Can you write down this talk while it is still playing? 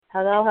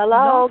Hello,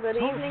 hello. Good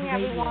evening,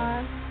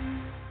 everyone.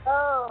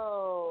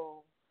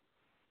 Oh.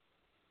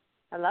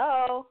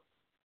 Hello.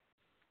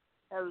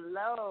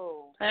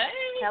 Hello. Hey.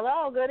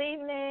 Hello, good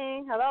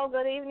evening. Hello,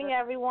 good evening,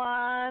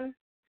 everyone.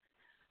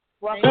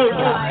 Welcome Hey,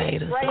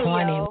 to L.I.F.E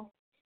Radio.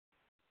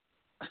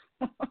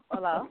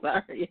 Hello.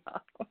 Sorry,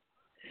 y'all.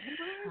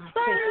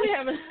 Sorry, we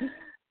haven't.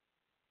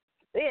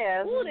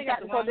 Yeah, they got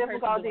technical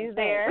difficulties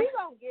there. We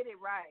gonna get it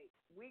right.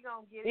 We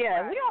gonna get it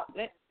right.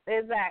 Yeah,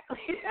 exactly.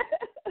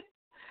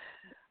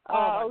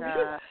 Oh my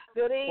God.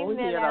 Good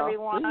evening,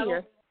 everyone.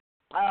 Welcome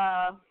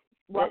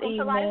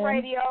to L.I.F.E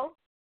Radio.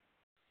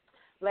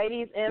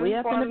 Ladies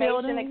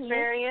Information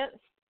Experience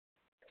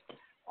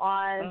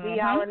on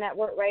the Hour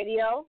Network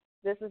Radio.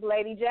 This is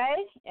Lady J,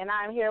 and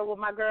I'm here with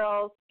my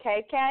girls,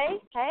 KK.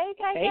 Hey,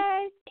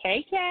 KK.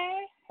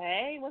 KK.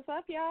 Hey, what's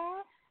up,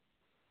 y'all?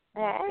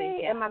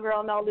 Hey, and my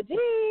girl, Nola G.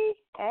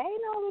 Hey,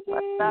 Nola G.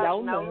 What's up?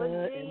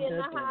 Nola G in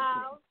the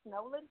house.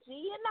 Nola G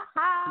in the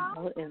house.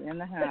 Nola is in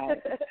the house.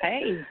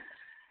 Hey.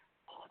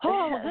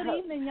 Oh, good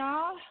evening,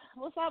 y'all.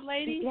 What's up,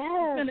 ladies?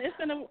 Yes. It's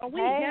been a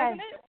week,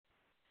 hasn't it?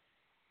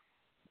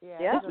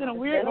 Yeah. It's been a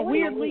weird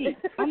week.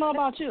 I don't know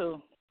about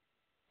you.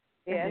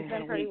 Yeah, it's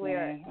been pretty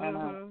weird.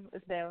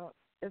 It's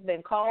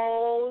been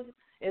cold.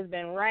 It's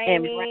been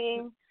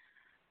raining.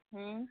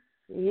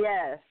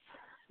 Yes,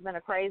 it's been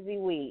a crazy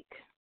week.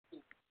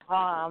 So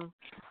I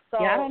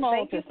don't know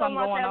thank if you so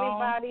much,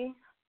 everybody. On.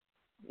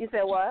 You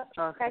said what?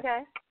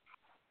 Okay.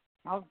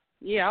 I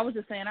was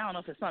just saying, I don't know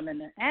if it's something in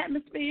the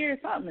atmosphere.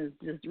 Something is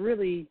just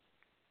really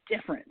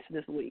different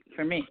this week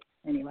for me,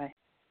 anyway.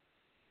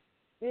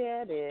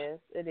 Yeah, it is.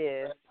 It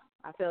is.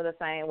 I feel the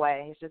same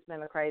way. It's just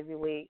been a crazy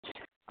week.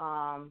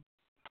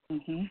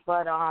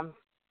 But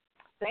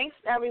thanks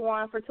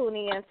everyone for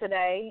tuning in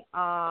today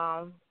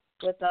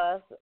with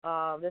us.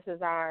 This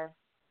is our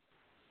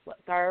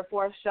third,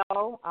 fourth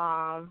show.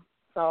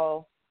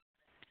 So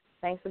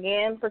thanks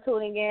again for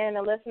tuning in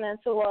and listening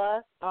to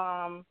us.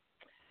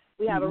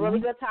 We have a really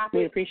good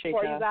topic for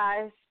you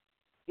guys.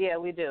 Yeah,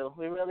 we do.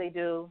 We really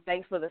do.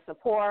 Thanks for the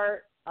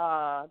support,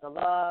 the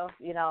love.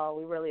 You know,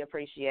 we really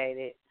appreciate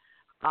it.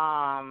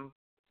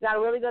 Got a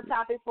really good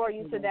topic for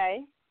you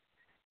today.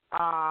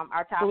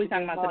 Our topic is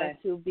going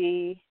to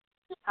be,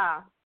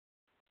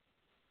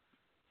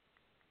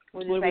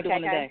 what are we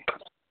doing today?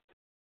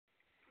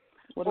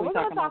 We're going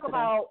to talk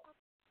about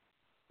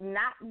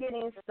not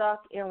getting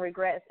stuck in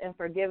regrets and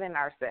forgiving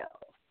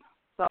ourselves.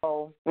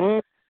 So,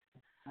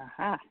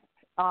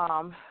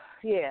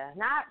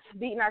 not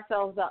beating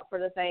ourselves up for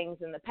the things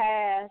in the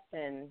past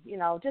and,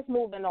 just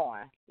moving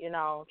on,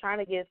 trying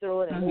to get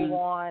through it and move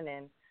on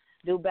and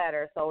do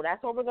better. So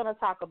that's what we're going to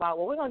talk about.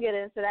 Well, we're going to get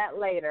into that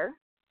later.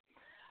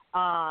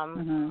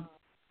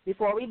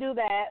 Before we do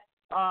that,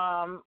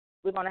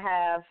 we're going to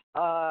have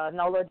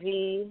Nola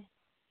G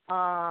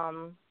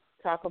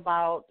talk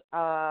about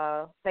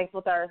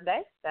Thankful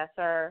Thursday. That's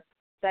her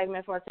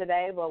segment for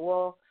today. But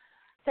we'll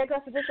take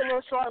us just a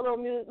little short,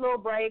 little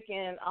break,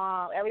 and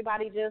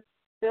everybody just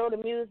feel the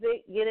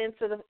music, get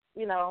into the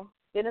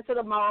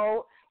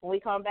mode. When we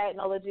come back,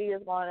 Nola G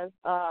is going to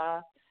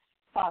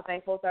talk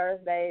Thankful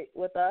Thursday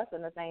with us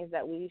and the things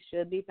that we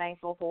should be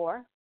thankful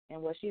for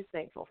and what she's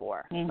thankful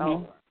for.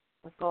 So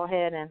let's go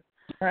ahead and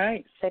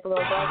take a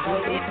little break,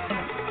 ladies.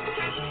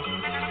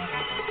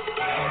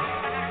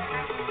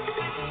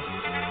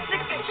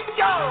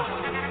 Go!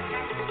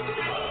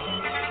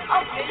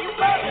 Okay, you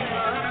ready?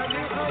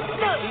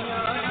 Look!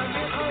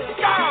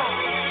 Go!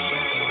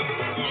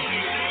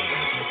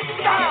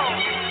 Go!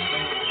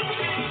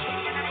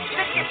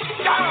 Look at you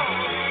go!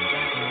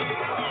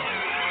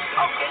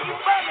 Okay, you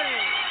ready?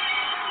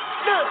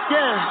 Look!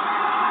 Yeah.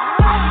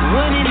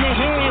 One in the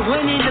hand,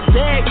 one in the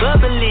bag,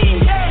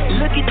 bubbling.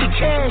 Look at the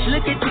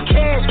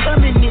cash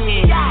coming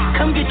in.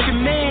 Come get your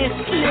man,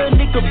 little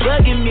nigga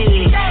bugging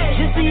me.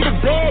 Just see the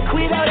bag,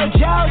 quit all that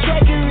jaw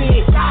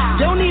jackery.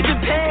 Don't even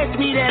pass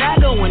me that,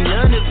 I don't want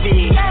none of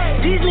it.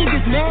 These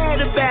niggas mad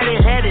about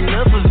it, had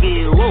enough of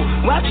it. Whoa,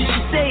 watch what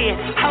you saying,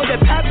 how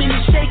that poppin'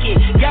 is shaking.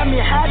 Got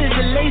me hot as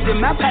a laser,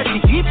 my posse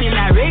deep and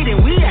irate,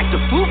 and we act a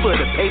fool for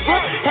the paper.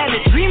 Had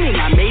a dream and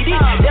I made it.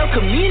 El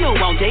Camino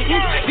on Dayton,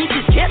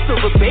 bitches cats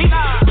over bait.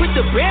 Put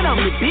the bread on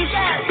me, bitch.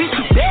 Bitch,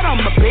 you bet on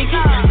my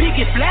bacon. Big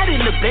and flat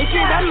in the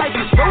bacon. I might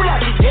just roll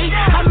out today.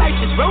 I might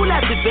just roll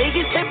out to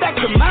Vegas. Head back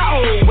to my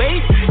old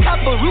ways.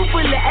 Cop a roof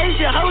full of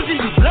Asia hoses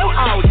you blow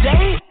all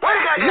day.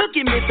 Look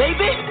at me,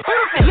 baby.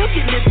 Look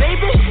at me,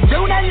 baby.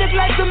 Don't I look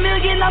like a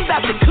million? I'm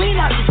about to clean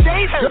out the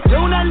stage.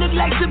 Don't I look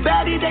like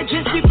somebody that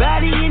just be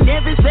bodying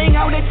everything?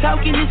 All that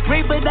talking is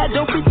great, but I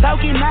don't be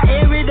talking. I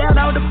air it out.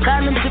 All the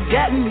problems have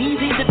gotten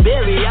easy to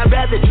bury. I'd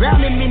rather drown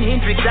him in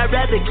Hendrix. I'd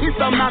rather kiss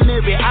on my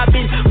Mary. I've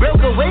been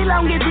broke away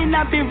longer than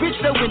I've been rich,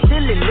 so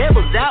until it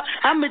levels out,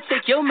 I'ma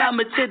take your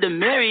mama to the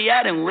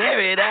Marriott and wear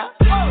it out.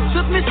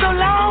 Took me so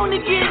long to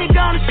get it,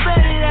 gonna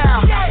spread it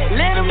out.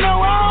 Let them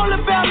know all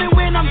about me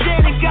when I'm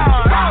dead and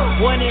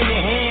gone. One in the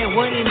hand,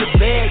 one in the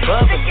bag,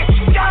 bubble.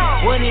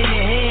 One in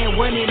the hand,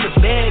 one in the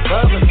bag,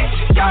 bubble.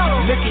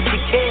 Look at the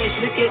cash,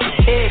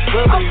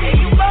 bubble.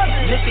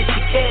 Look at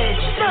the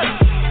cash,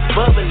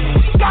 bubbling.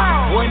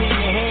 One in the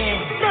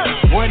hand,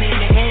 one in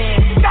the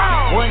hand,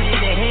 one in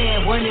the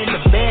hand, one in the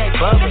bag,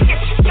 bubbling.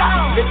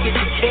 Look at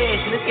the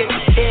cash, look at the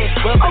cash,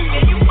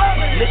 bubbling.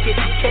 Look at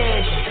the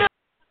cash.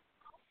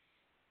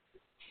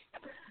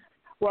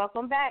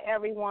 Welcome back,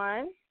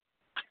 everyone.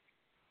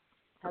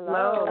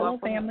 Hello,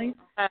 family.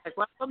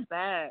 Welcome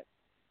back.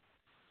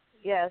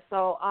 Yeah,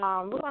 so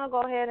we're going to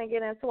go ahead and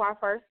get into our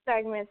first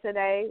segment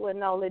today with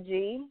Nola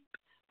G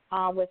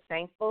with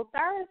Thankful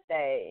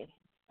Thursday.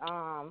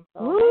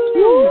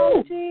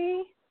 Nola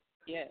G.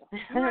 Yeah.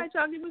 All right,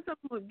 y'all give me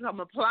some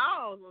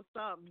applause or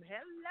something.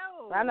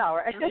 Hello. I know,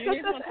 right?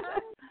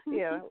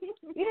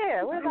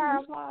 Yeah, where's our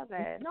applause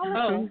at?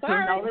 Nola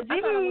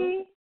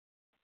G.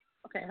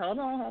 Okay, hold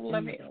on.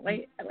 Let me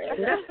wait.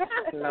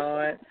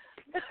 Lord.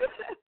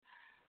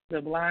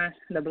 The blind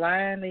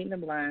leading the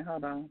blind.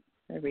 Hold on.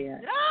 There we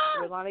are.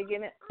 We're gonna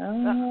get it.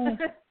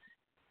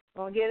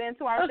 We'll get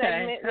into our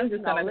segment. I'm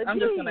just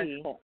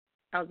gonna.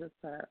 I'll just.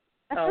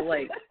 Oh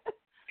wait.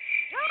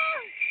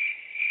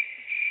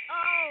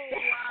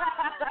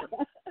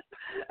 Wow.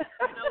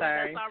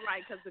 Sorry. That's all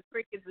right because the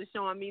crickets are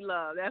showing me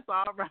love. That's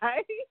all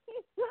right.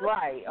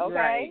 Right. Okay.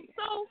 Right.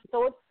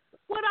 So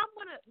what I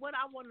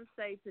want to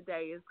say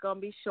today is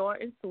gonna be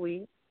short and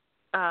sweet.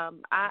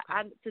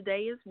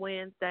 Today is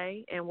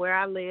Wednesday, and where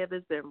I live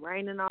it's been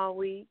raining all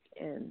week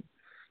and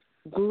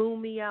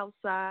gloomy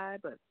outside.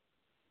 But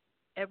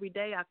every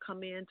day I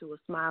come into a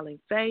smiling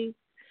face.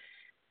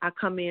 I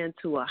come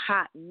into a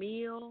hot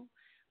meal.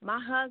 My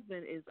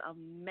husband is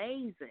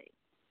amazing.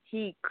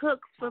 He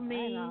cooks for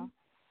me,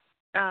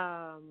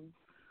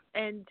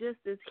 and just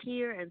is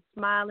here and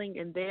smiling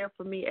and there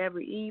for me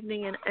every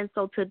evening. And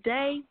so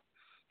today,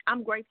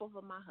 I'm grateful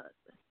for my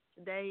husband.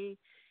 Today,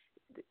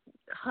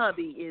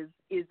 hubby is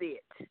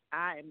it.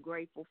 I am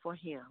grateful for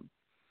him.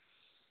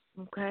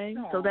 Okay,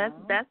 Aww. so that's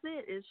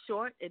it. It's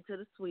short and to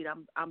the sweet.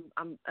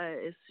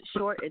 It's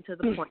short and to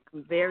the point.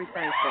 I'm very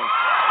thankful.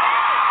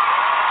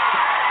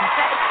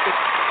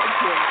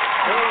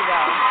 There you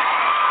go.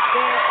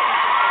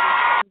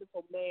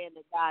 Wonderful man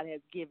that God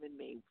has given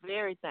me.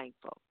 Very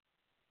thankful.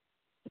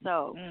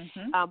 So,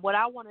 what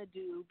I want to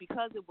do,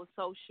 because it was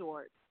so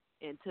short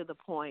and to the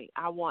point,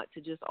 I want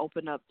to just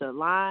open up the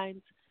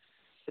lines.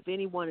 If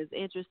anyone is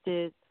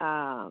interested,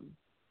 and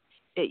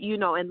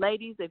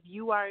ladies, if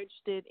you are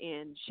interested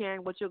in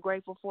sharing what you're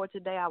grateful for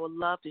today, I would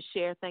love to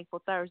share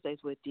Thankful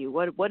Thursdays with you.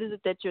 What is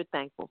it that you're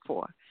thankful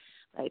for,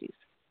 ladies?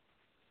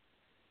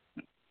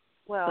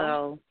 Well,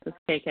 so this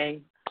is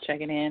KK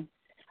checking in.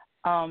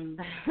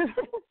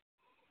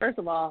 First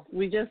of all,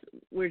 we're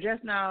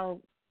just now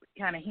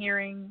kind of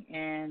hearing,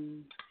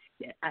 and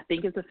I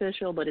think it's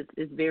official, but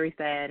it's very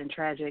sad and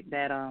tragic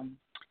that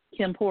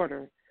Kim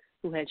Porter,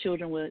 who had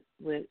children with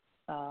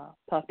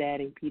Puff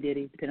Daddy, P.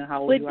 Diddy, depending on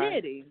how old you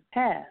are,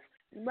 passed.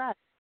 Right.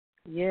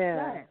 Yeah.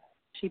 Right.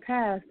 She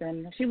passed,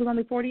 and she was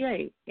only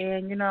 48.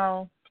 And,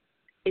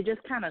 it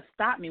just kind of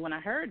stopped me when I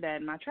heard that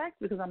in my tracks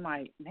because I'm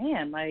like,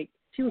 man, like,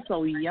 she was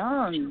so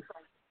young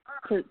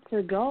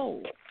to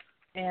go.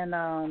 And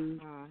I'm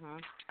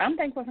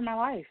thankful for my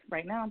life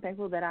right now. I'm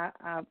thankful that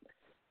I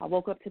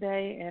woke up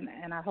today,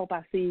 and I hope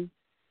I see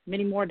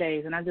many more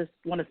days. And I just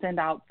want to send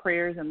out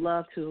prayers and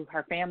love to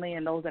her family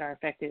and those that are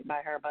affected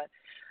by her. But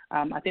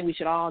I think we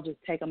should all just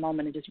take a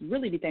moment and just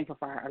really be thankful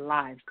for our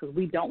lives because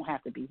we don't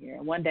have to be here.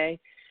 And one day,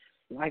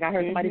 like I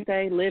heard somebody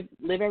say, live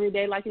every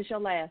day like it's your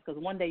last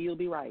because one day you'll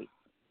be right.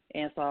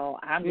 And so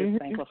I'm just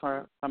thankful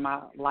for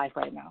my life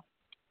right now.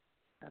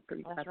 I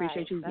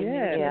appreciate you.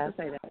 To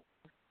say that.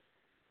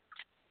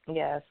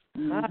 Yes.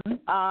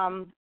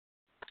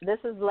 This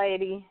is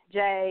Lady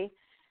J,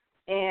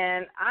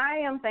 and I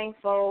am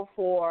thankful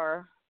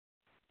for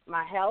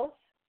my health.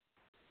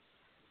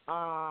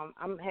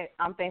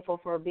 I'm thankful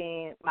for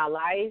being my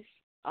life,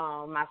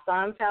 my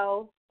son's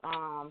health,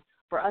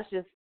 for us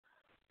just,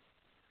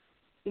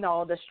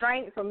 the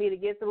strength for me to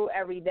get through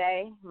every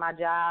day, my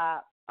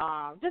job,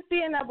 just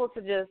being able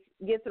to just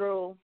get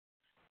through,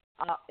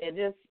 and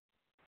just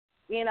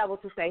being able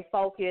to stay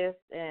focused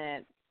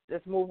and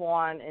just move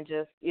on and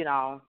just,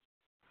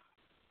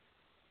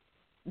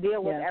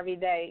 deal with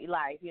everyday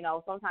life.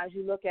 Sometimes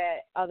you look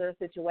at other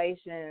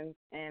situations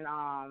and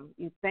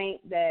you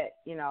think that,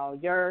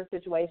 your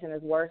situation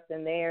is worse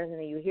than theirs, and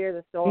then you hear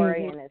the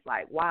story and it's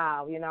like,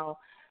 wow,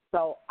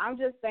 So I'm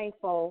just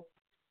thankful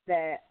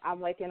that I'm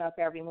waking up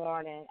every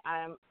morning.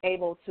 I'm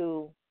able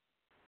to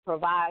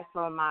provide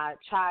for my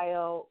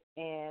child,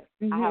 and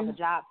I have a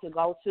job to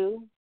go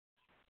to.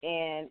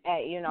 And,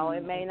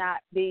 it may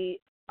not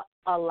be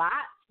a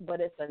lot, but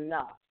it's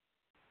enough.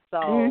 So,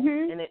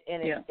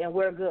 and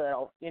we're good.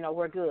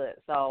 We're good.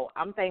 So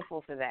I'm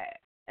thankful for that.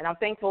 And I'm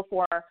thankful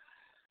for,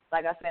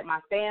 like I said,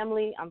 my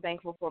family. I'm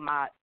thankful for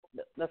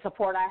the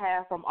support I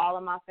have from all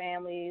of my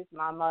families,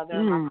 my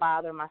mother, my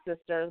father, my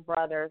sisters,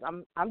 brothers.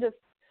 I'm just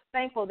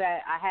thankful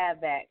that I have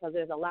that because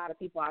there's a lot of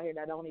people out here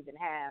that don't even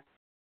have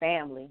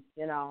family,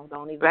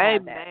 don't even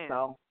have that.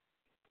 So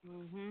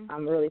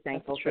I'm really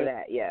thankful for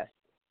that, yes.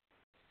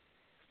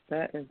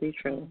 That is the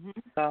truth.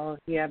 So,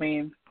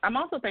 I'm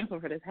also thankful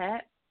for this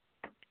hat.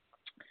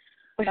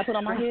 I put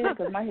on my head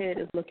because my head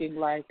is looking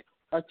like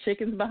a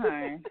chicken's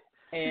behind.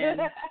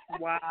 And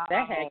wow,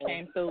 that hat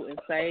came through and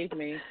saved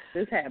me.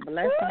 This hat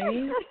blessed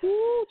me.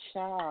 Woo,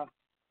 child.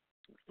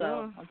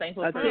 So I'm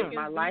thankful for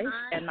my life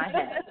and my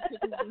hat.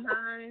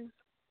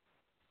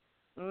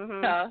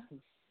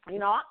 You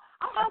know,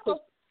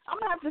 I'm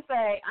gonna have to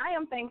say I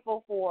am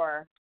thankful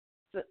for,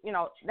 you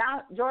know,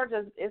 now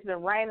Georgia, it's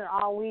been raining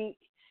all week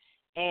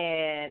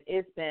and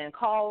it's been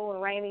cold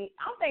and rainy.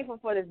 I'm thankful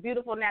for this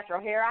beautiful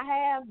natural hair I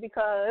have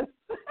because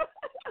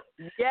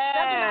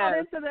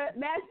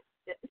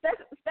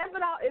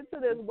stepping out into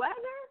this weather,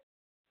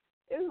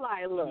 it's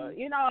like, look,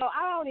 you know,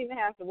 I don't even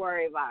have to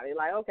worry about it.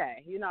 Like,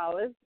 okay, you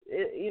know,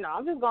 you know,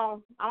 I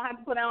don't have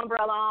to put an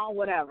umbrella on,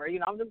 whatever. You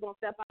know, I'm just gonna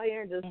step out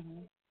here and just,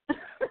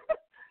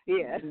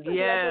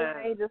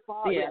 rain just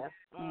fall.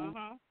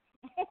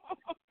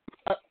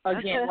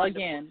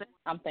 Again,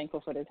 I'm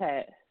thankful for this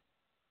hat.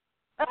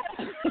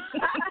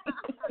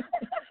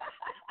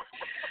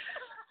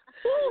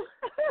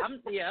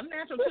 I'm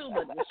natural too,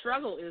 but the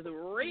struggle is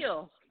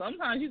real.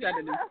 Sometimes you got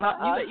to do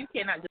something. You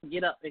cannot just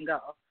get up and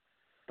go.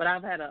 But I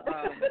had a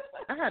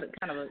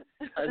kind of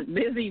a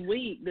busy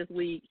week this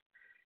week,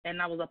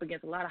 and I was up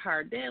against a lot of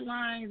hard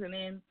deadlines. And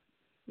then,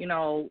 you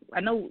know, I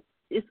know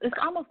it's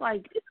almost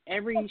like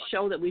every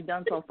show that we've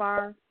done so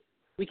far,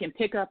 we can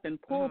pick up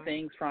and pull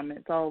things from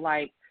it. So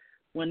like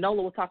when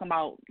Nola was talking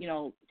about, you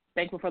know,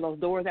 thankful for those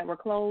doors that were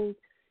closed,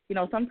 you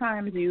know,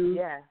 sometimes you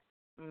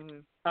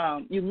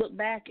you look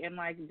back and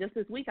like just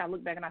this week I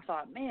looked back and I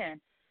thought, man,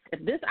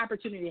 if this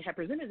opportunity had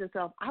presented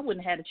itself, I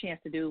wouldn't have had a chance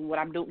to do what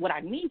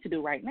I need to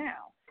do right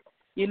now,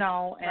 you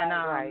know,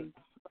 and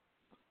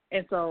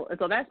and so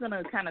that's going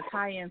to kind of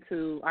tie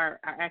into our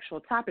actual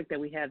topic that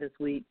we had this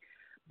week,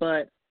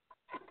 but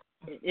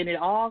it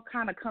all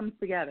kind of comes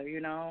together, you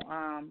know.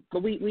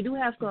 But we do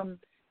have some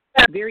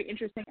very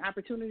interesting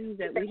opportunities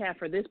that we have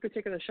for this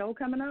particular show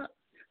coming up.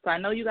 So I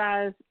know you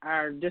guys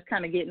are just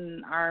kind of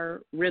getting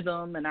our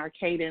rhythm and our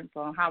cadence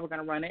on how we're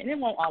going to run it. And it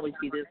won't always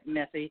be this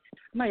messy.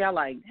 I know y'all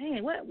like,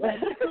 dang, what's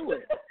to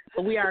it?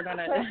 But we are going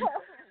to,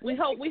 we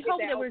hope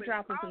that we're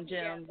dropping some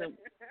gems.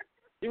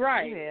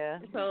 Right. Yeah.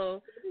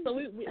 So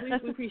we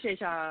appreciate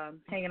y'all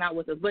hanging out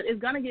with us. But it's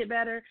going to get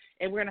better,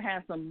 and we're going to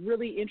have some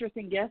really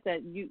interesting guests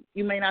that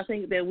you may not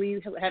think that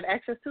we have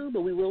access to,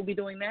 but we will be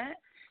doing that.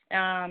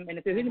 And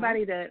if there's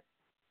anybody that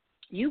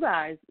you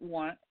guys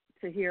want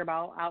to hear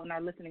about out in our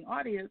listening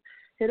audience,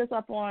 hit us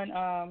up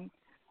on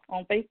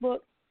Facebook.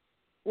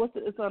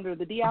 It's under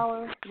the D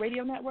Hour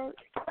Radio Network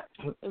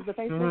is the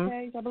Facebook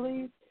page, I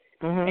believe.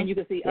 And you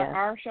can see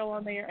our show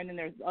on there, and then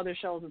there's other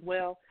shows as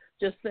well.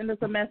 Just send us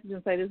a message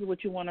and say this is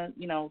what you want to,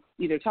 you know,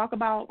 either talk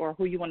about or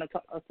who you want us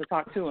to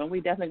talk to, and we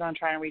definitely gonna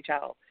try and reach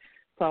out.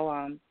 So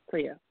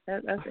yeah,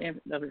 that's the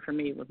end of it for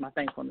me with my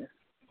thankfulness.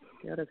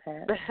 The other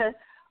hat.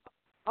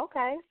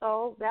 Okay,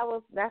 so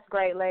that's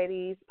great,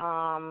 ladies.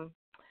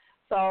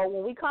 So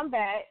when we come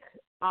back,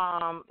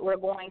 we're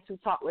going to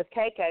talk with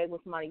KK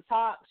with Money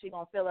Talk. She's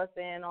going to fill us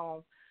in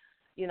on,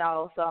 you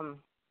know,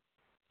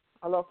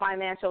 a little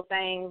financial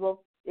things,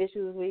 little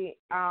issues we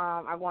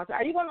are going to.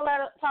 Are you going to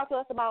talk to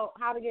us about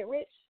how to get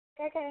rich,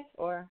 KK?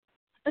 Or?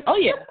 Oh,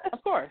 yeah,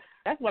 of course.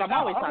 That's what I'm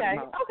always talking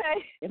about.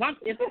 Okay.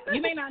 If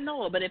you may not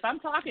know it, but if I'm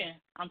talking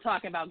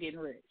about getting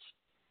rich.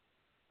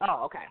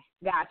 Oh, okay.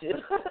 Got you.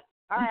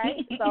 All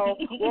right. So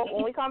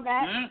when we come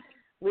back,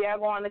 we are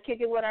going to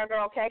kick it with our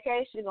girl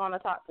KK. She's going to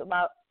talk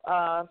about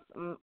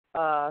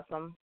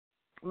some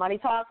money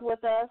talks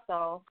with us.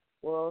 So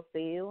we'll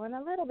see you in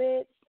a little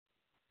bit.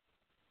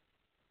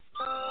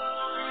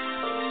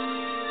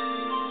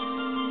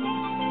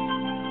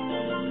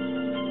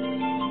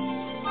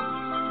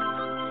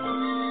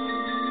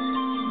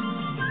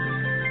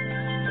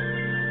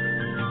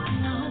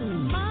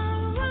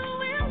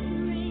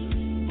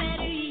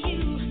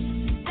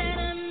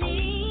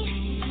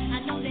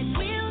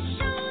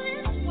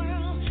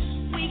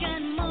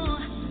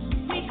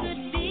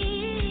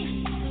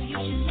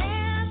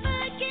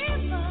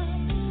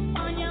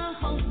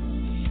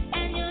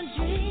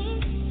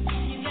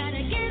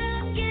 Get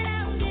up, get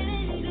out, get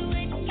into it.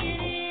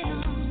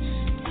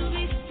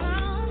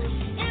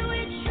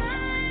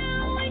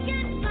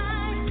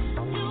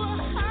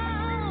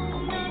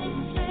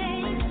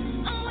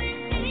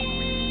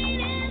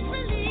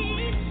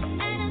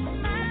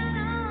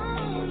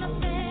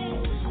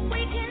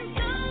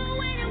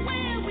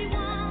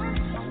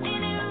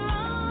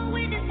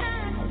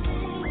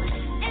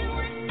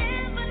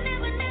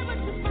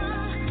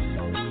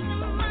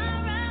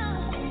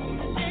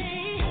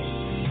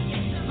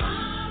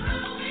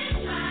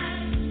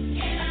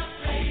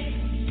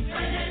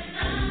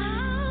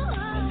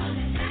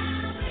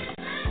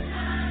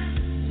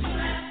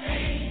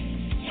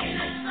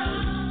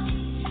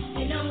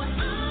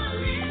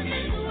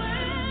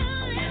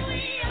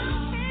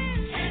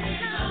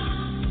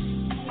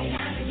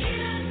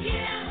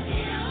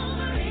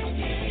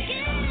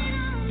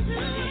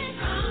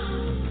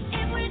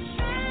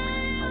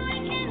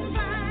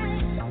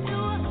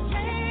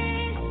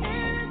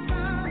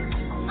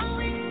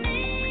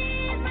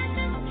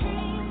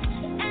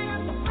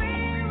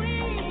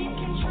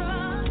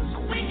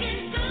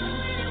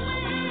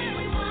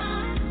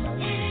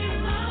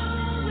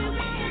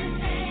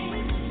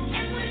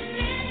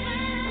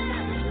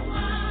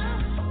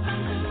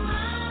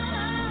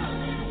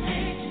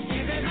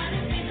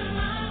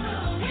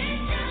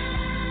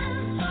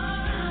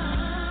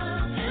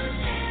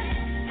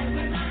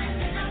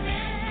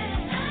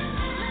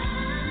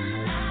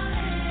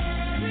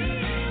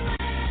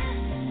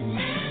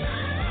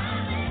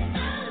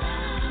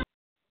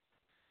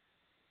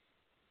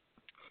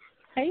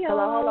 Hey, y'all.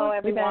 Hello, We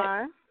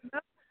everyone.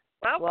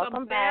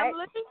 Welcome back.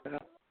 family.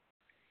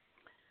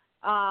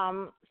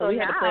 So we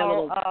had to play a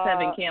little now,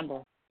 Tevin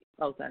Campbell.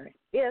 Oh, sorry.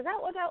 Yeah, is that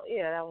what that?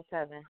 Yeah, that was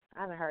Tevin.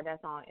 I haven't heard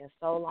that song in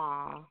so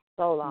long.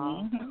 So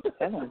long.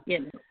 That one's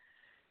getting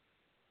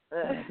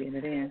it. Getting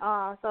it in.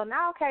 So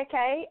now,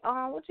 KK,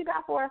 what you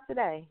got for us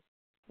today?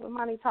 With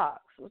Money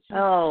Talks.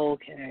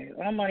 Okay.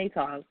 On Money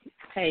Talks.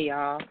 Hey,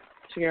 y'all.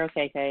 It's your girl,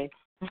 KK.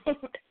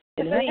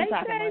 And we ain't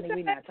talking money.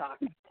 We not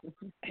talking.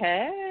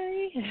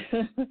 Hey.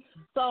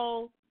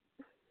 So,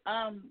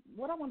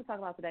 what I want to talk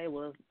about today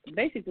was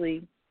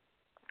basically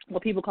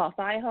what people call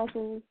side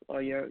hustles,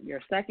 or your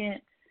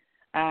second,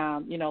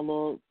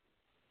 little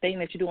thing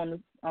that you do on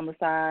the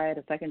side,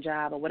 a second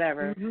job or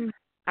whatever. Mm-hmm.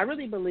 I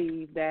really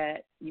believe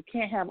that you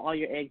can't have all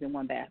your eggs in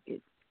one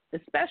basket,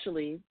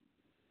 especially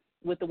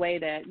with the way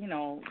that,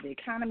 the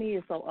economy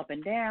is so up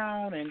and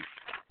down, and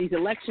these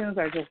elections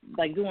are just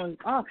like doing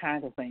all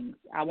kinds of things.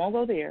 I won't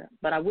go there,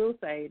 but I will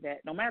say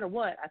that no matter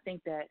what, I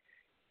think that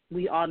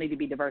we all need to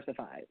be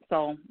diversified.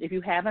 So if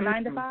you have a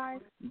 9-to-5,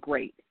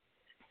 great.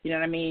 You know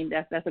what I mean?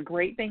 That's a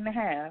great thing to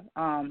have.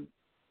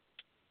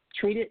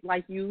 Treat it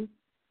like you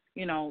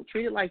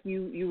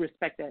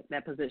respect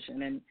that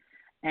position.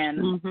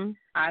 And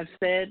I've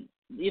said,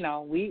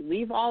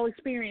 we've all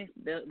experienced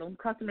the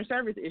customer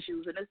service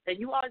issues, and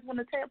you always want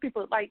to tell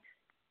people, like,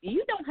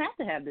 you don't have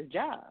to have this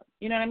job.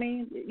 You know what I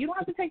mean? You don't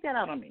have to take that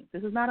out on me.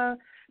 This is not a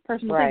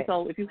personal thing.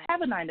 So if you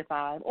have a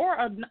 9-to-5 or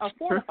a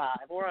 4-to-5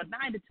 or a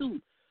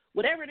 9-to-2,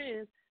 whatever it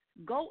is,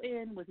 go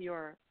in with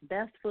your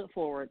best foot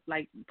forward.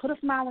 Like, put a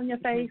smile on your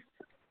face.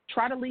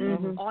 Try to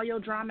leave all your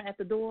drama at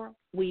the door.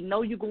 We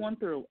know you're going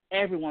through.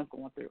 Everyone's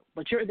going through.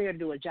 But you're there to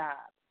do a job,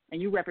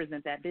 and you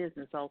represent that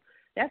business. So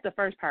that's the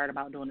first part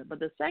about doing it. But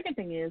the second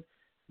thing is,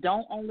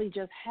 don't only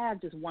just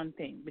have just one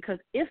thing, because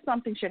if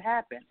something should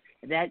happen,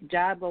 if that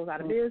job goes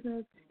out of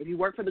business, if you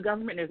work for the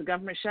government and there's a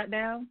government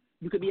shutdown,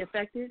 you could be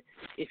affected.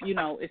 If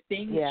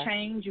things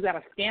change, you got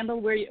a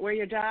scandal where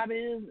your job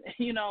is, and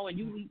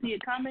you see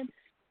it coming,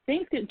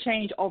 things could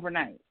change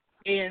overnight.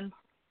 And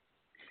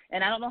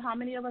I don't know how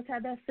many of us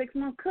have that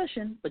 6-month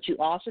cushion, but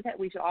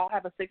we should all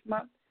have a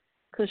 6-month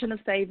cushion of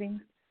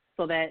savings,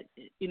 so that,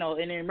 in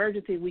an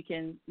emergency we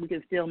can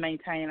still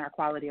maintain our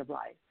quality of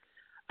life.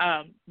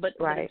 But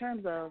in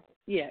terms of,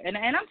 and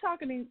I'm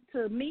talking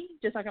to me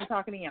just like I'm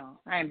talking to y'all.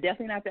 I am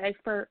definitely not the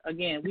expert.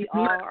 Again, we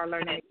all are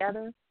learning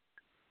together.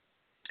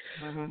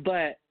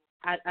 But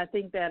I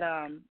think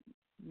that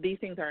these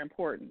things are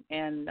important.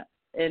 And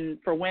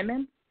for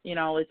women,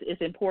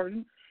 it's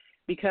important,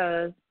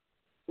 because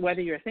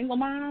whether you're a single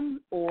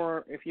mom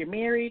or if you're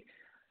married,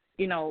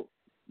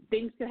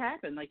 things could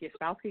happen. Like, your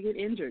spouse could get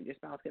injured, your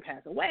spouse could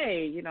pass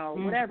away,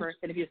 whatever.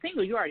 And if you're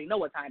single, you already know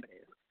what time it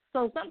is.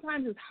 So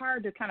sometimes it's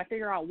hard to kind of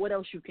figure out what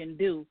else you can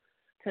do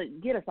to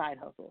get a side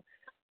hustle.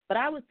 But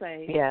I would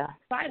say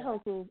side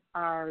hustles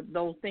are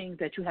those things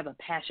that you have a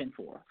passion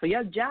for. So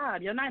your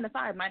job, your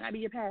 9-to-5 might not be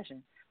your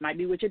passion. Might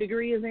be what your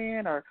degree is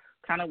in, or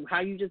kind of how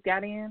you just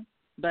got in.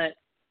 But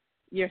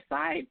your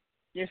side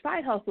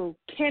hustle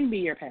can be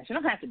your passion. It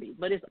don't have to be,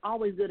 but it's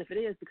always good if it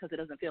is, because it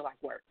doesn't feel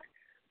like work.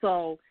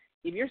 So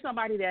if you're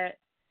somebody that,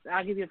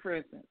 I'll give you for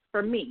instance,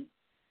 for me,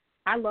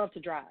 I love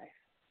to drive.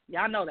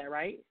 Y'all know that,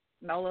 right,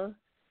 Nola?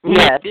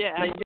 Yes. Yeah,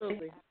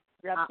 absolutely.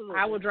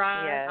 I will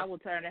drive. Yes. I will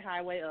turn the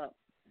highway up.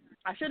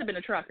 I should have been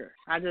a trucker.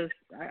 But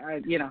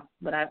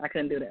I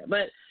couldn't do that.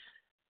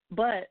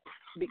 But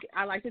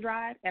I like to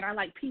drive, and I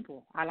like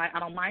people. I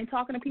don't mind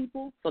talking to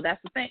people. So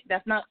that's the thing.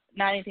 That's not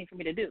anything for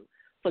me to do.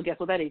 So guess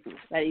what that equals?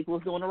 That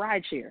equals doing a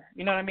ride share.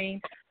 You know what I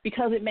mean?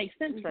 Because it makes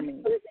sense for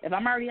me. If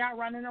I'm already out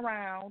running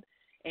around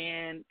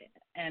and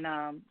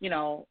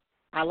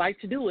I like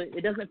to do it,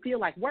 it doesn't feel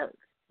like work.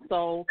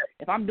 So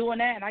if I'm doing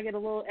that and I get a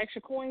little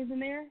extra coins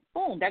in there,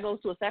 boom, that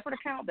goes to a separate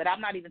account that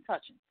I'm not even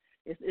touching.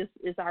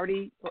 It's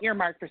already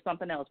earmarked for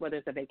something else, whether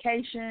it's a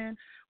vacation,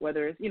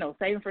 whether it's,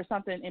 saving for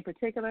something in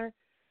particular.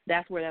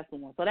 That's where that's the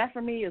one. So that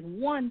for me is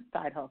one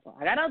side hustle.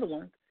 I got other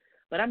ones,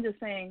 but I'm just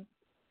saying,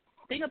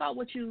 think about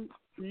what you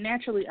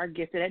naturally are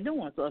gifted at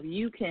doing. So if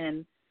you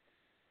can,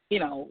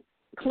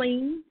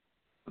 clean,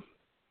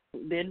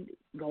 then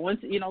go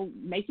into,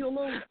 make you a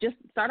little, just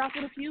start off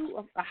with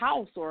a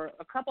house or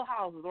a couple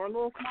houses or a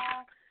little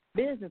small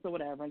business or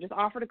whatever, and just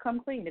offer to come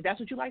clean. If that's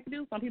what you like to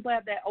do, some people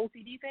have that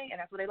OCD thing, and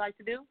that's what they like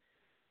to do.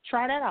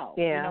 Try that out.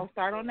 Yeah.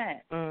 Start on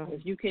that.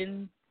 If you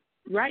can,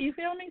 right, you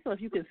feel me? So if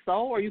you can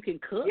sew or you can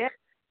cook,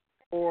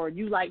 or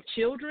you like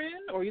children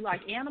or you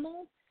like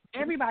animals,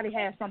 everybody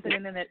has something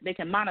in them that they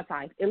can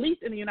monetize. At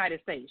least in the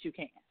United States, you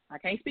can. I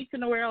can't speak to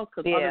nowhere else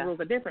because other rules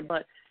are different,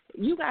 but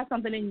you got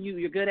something in you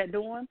you're good at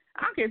doing.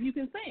 I don't care if you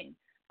can sing.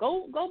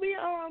 Go be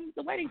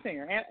the wedding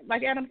singer,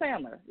 like Adam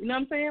Sandler. You know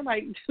what I'm saying?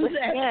 Like, do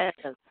that.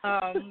 Yes.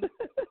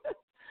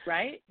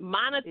 Right?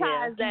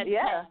 Monetize that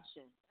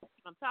passion.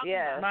 I'm talking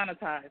about.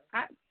 Monetize.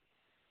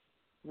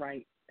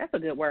 Right. That's a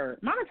good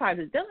word. Monetize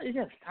it. It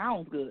just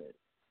sounds good.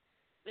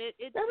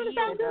 It doesn't feels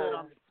sound good good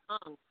on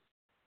the tongue.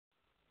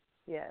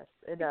 Yes,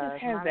 it does. It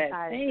just has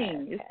that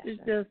thing.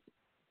 It's just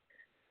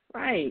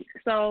right.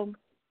 So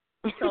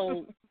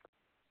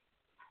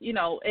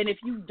and if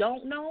you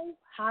don't know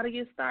how to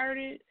get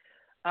started,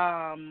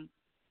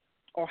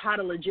 or how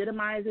to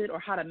legitimize it or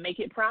how to make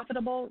it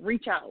profitable,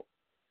 reach out.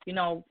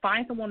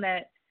 Find someone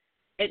that,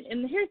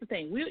 and here's the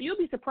thing, you'll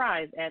be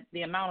surprised at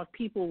the amount of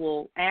people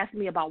will ask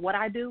me about what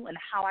I do and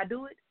how I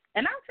do it,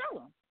 and I'll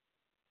tell them.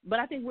 But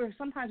I think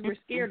sometimes we're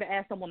scared to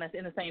ask someone that's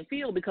in the same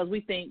field because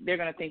we think they're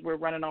going to think we're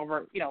running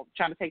over,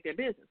 trying to take their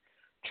business.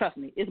 Trust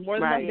me, it's more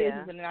than one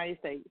business in the United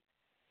States.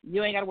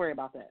 You ain't got to worry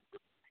about that.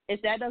 If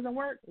that doesn't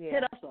work,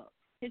 hit us up.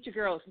 Hit your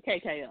girls from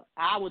KK up.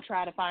 I will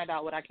try to find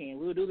out what I can.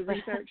 We'll do the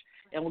research,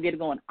 and we'll get it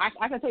going. I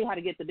can tell you how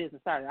to get the business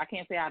started. I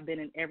can't say I've been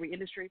in every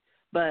industry,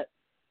 but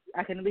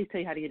I can at least tell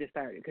you how to get it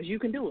started because you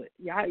can do it.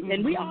 Yeah,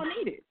 and we all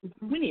need it.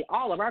 We need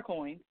all of our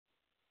coins.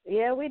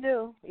 Yeah, we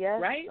do. Yes.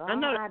 Right? I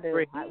know I do.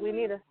 We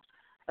need a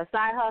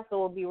side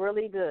hustle will be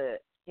really good,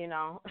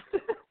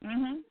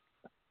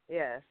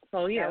 Yes.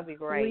 So yeah, that would be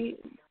great.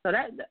 So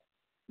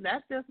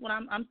that's just what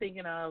I'm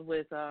thinking of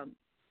with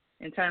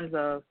in terms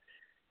of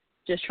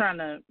just trying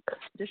to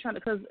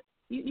because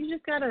you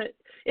just gotta.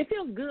 It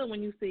feels good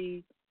when you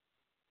see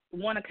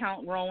one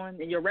account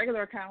growing and your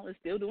regular account is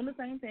still doing the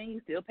same thing.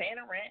 You're still paying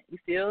the rent. You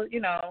still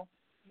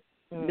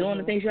doing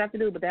the things you have to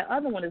do. But that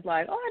other one is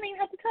like, oh, I didn't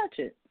even have to touch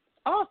it.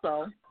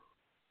 Also,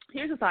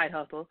 here's a side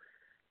hustle.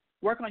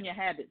 Work on your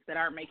habits that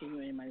aren't making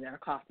you any money, that are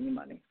costing you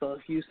money. So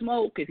if you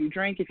smoke, if you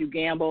drink, if you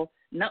gamble,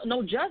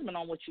 no judgment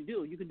on what you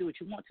do. You can do what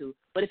you want to.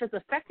 But if it's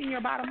affecting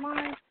your bottom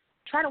line,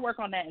 try to work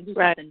on that and do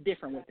something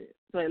different with it.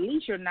 So at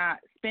least you're not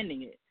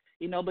spending it,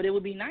 But it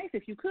would be nice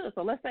if you could.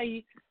 So let's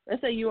say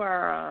you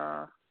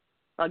are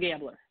a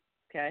gambler,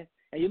 okay,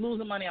 and you're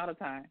losing money all the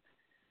time,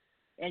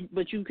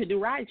 but you could do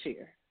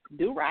rideshare.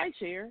 Do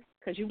rideshare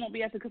because you won't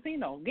be at the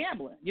casino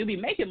gambling. You'll be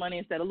making money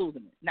instead of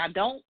losing it. Now,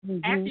 don't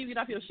after you get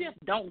off your shift,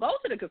 don't go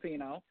to the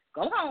casino.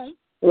 Go home.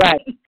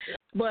 Right.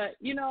 But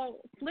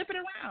flip it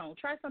around.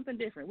 Try something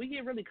different. We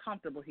get really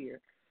comfortable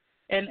here,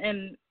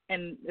 and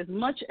as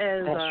much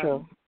as that's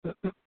true.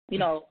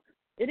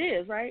 It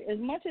is right. As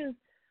much as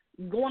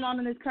going on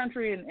in this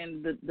country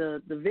and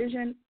the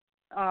division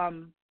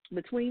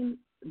between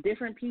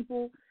different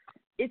people,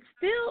 it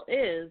still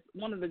is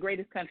one of the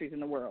greatest countries in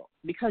the world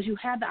because you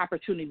have the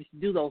opportunity to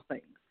do those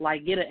things,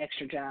 like get an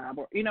extra job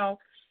or,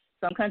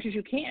 some countries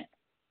you can't.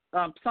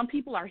 Some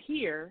people are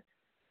here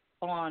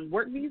on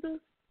work visas,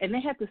 and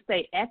they have to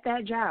stay at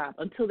that job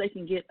until they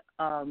can get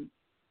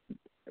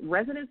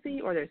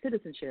residency or their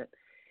citizenship.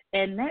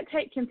 And that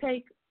can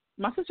take –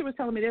 my sister was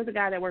telling me there's a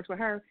guy that works with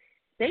her.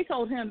 They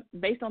told him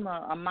based on the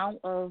amount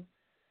of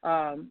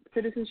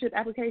citizenship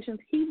applications,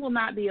 he will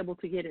not be able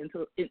to get it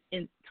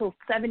until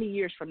 70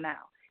 years from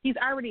now. He's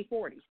already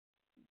 40,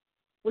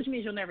 which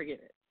means you'll never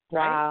get it.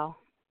 Right?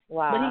 Wow.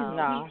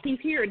 But he's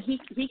here and he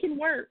can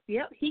work.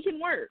 Yep, he can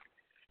work.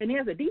 And he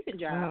has a decent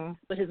job.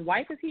 But his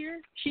wife is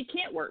here. She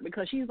can't work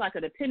because she's like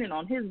a dependent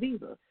on his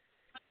visa.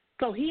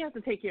 So he has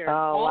to take care of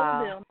all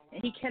of them,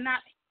 and he can't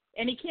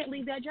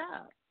leave that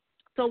job.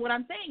 So what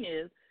I'm saying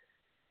is,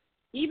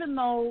 even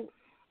though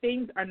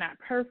things are not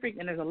perfect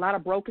and there's a lot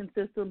of broken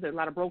systems, there's a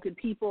lot of broken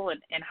people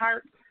and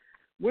hearts,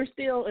 we're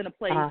still in a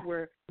place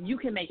where you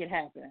can make it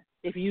happen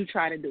if you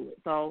try to do it.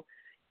 So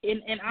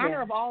in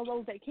honor of all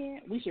those that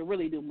can't, we should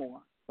really do more.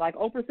 Like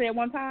Oprah said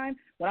one time,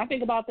 when I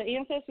think about the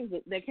ancestors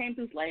that came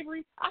through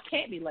slavery, I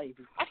can't be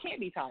lazy. I can't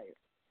be tired.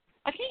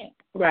 I can't.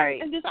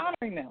 Right. And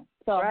dishonoring them.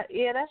 So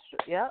yeah, that's true.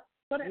 Yep.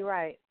 You're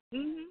right.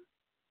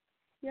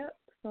 Yep.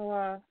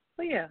 So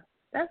yeah,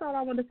 that's all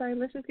I wanted to say.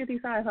 Let's just get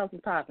these side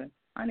hustles popping.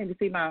 I need to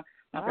see my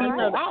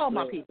people, all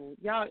my people.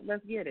 Y'all,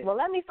 let's get it. Well,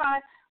 let me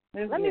find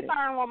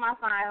what my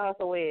side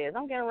hustle is.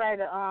 I'm getting ready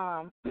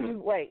to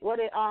wait. What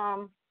did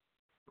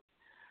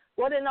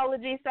Nola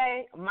G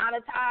say?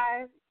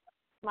 Monetize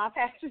my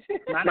passion.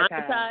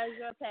 Monetize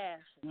your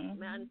passion.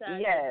 Monetize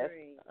your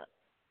dream.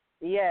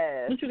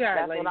 Yes. What you got,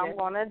 that's lady? what I'm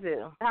gonna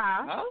do.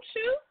 Huh? Oh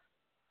shoot!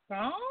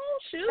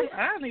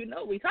 I don't even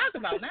know what we talking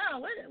about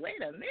now.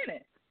 Wait a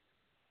minute.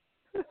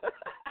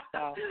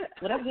 So,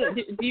 well, that's good.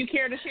 Do you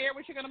care to share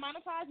what you're going to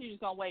monetize, or you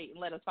just going to wait and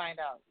let us find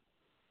out?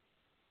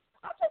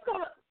 I'm just going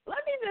to,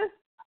 let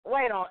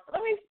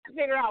me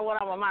figure out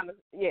what I'm going to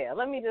monetize. Yeah,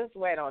 let me just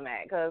wait on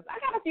that, because I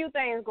got a few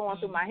things going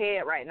through my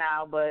head right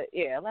now, but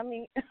yeah, let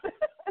me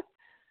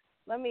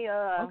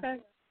Okay.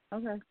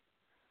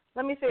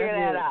 Let me figure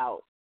that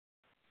out.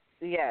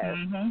 Yes.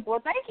 Well,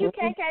 thank you,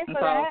 KK, for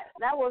that.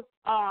 That was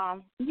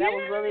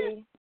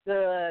really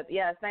good.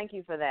 Yes, thank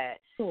you for that.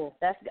 Cool.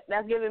 That's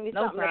giving me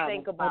something to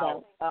think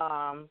about.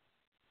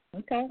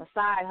 Okay. A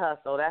side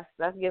hustle.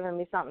 That's giving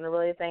me something to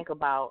really think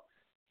about.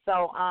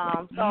 So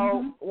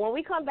so when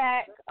we come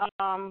back,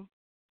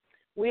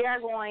 we are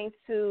going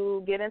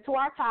to get into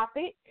our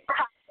topic,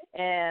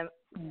 and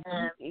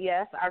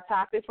yes, our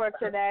topic for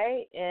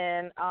today,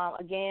 and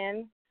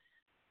again,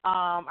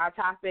 our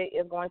topic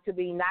is going to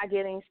be not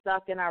getting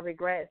stuck in our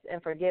regrets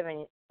and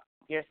forgiving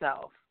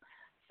yourself.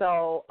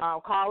 So,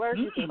 callers,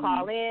 you can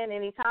call in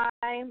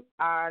anytime.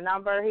 Our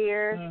number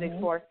here,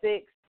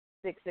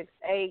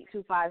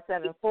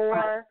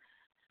 646-668-2574.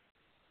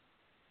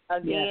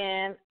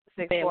 Again,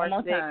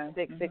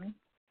 646-668.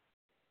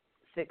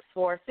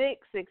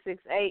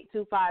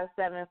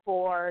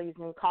 646-668-2574. You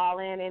can call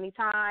in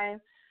anytime.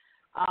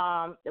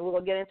 And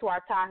we'll get into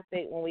our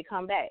topic when we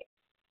come back.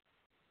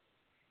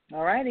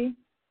 All righty.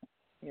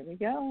 Here we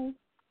go.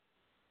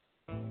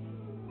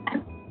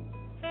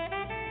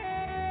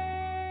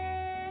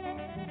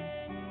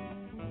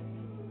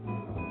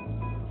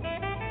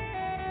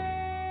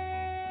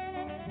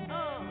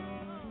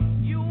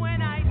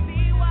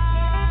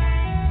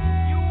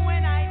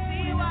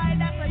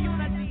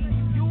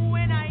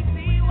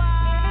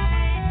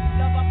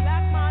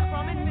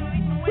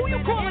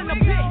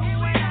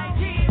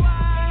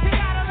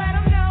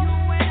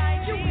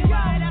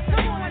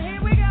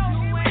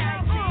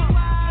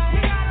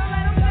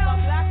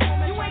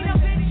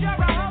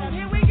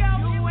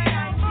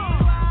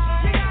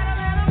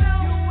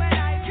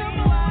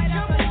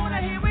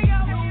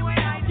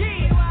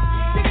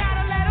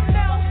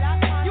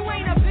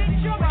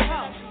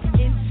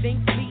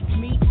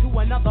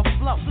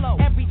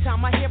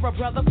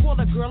 Brother, call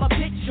a girl a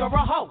bitch or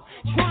a hoe.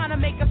 Trying to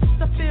make a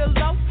sister feel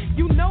low.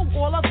 You know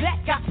all of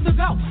that got to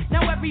go.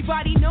 Now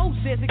everybody knows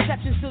there's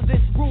exceptions to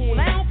this rule.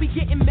 I don't be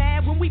getting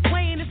mad when we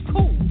playing, it's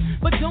cool.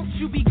 But don't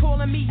you be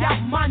calling me out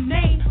my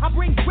name. I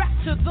bring rap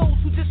to those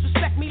who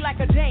disrespect me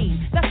like a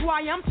dame. That's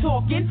why I'm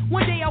talking.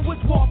 One day I was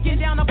walking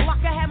down the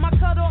block. I had my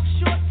cut off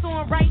shorts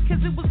on right,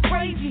 cause it was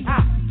crazy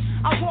hot.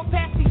 I walked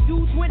past these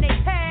dudes when they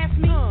passed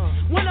me.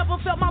 One of them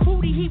felt my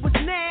booty, he was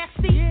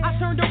nasty. I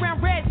turned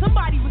around red,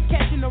 somebody was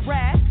catching a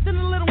rat. Then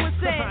the little one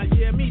said,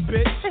 yeah, me,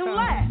 bitch. And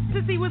laughed.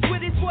 Since he was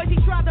with his boys, he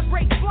tried to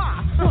break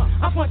fly.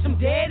 I punched him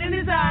dead in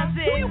his eyes.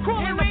 Who you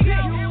calling a bitch?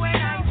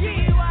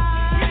 U-N-I-T-Y.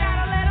 You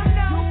gotta let him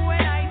know.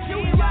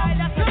 U-N-I-T-Y.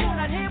 That's the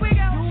one. Here we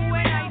go.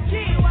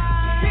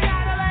 U-N-I-T-Y. You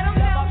gotta let him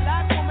know.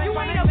 You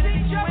ain't a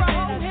bitch, you're a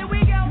hoe. Here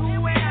we go.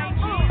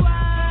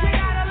 U-N-I-T-Y. You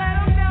gotta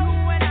let him know.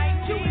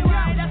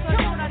 U-N-I-T-Y. That's the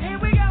one. Here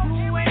we go.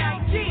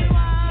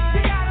 U-N-I-T-Y.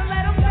 You gotta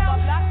let him know.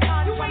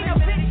 You ain't a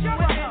bitch, you're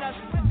a hoe.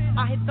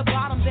 I hit the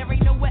bottom, there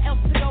ain't nowhere else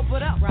to go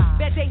but up.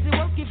 Bad days at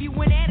work give you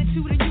an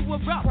attitude and you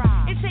erupt.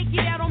 It take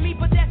it out on me,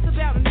 but that's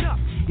about enough.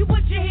 You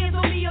put your hands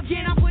on me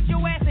again, I put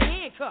your ass in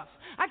handcuffs.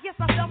 I guess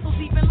I felt so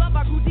deep in love,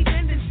 I grew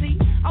dependency.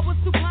 I was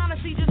too blind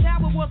to see just how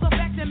it was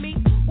affecting me.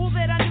 All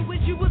that I knew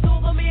is you was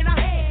all the man I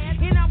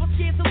had, and I was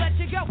scared to let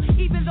you go,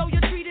 even though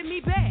you treated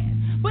me bad.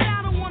 But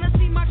I don't wanna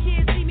see my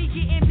kids see me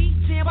getting beat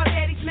down by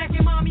daddy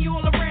smacking mommy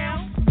all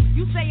around.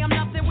 You say I'm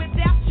nothing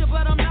without you,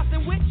 but I'm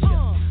nothing with you.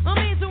 A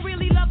man don't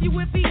really love you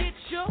if he hits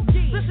you.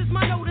 This is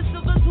my notice to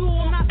the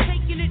door. I'm not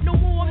taking it no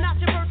more. I'm not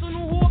your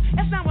personal whore.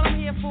 That's not what I'm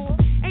here for.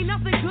 Ain't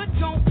nothing good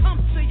gon'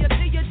 come to you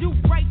till you do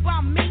right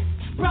by me.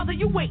 Brother,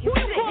 you wait and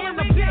sit in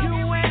the bed.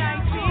 U-N-I-T-Y. You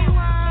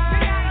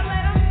gotta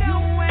let him know.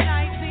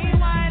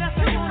 U-N-I-T-Y. That's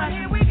the one.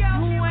 Here we go.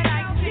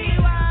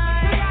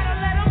 U-N-I-T-Y. You gotta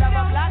let him know.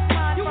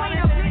 You ain't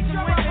a bitch,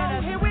 you're a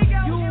hoe. Here we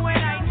go.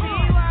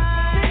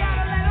 U-N-I-T-Y. You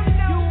gotta let him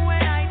know.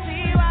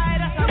 U-N-I-T-Y.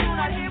 That's the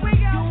one. Here we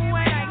go.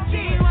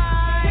 U-N-I-T-Y.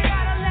 You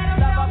gotta let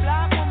him know.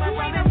 You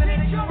ain't a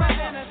bitch, you're a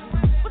hoe.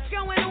 What's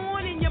going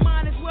on in your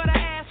mind is what I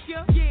ask you.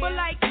 But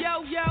like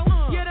yo, you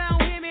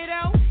don't hear me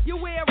though. You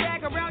wear a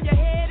rag around your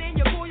head and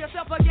you call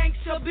yourself a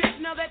gangster bitch.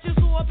 Now that you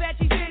saw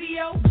Apache's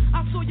video,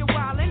 I saw you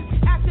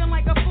wildin', acting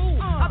like a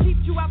fool. I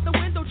peeped you out the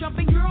window,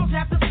 jumping girls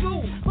after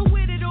school. But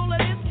where did all of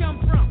this come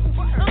from?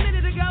 A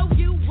minute ago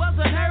you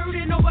wasn't heard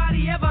and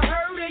nobody ever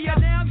heard of you.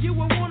 Now you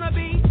a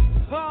wannabe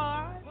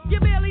hard. You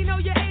barely know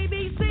your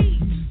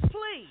ABCs.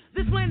 Please,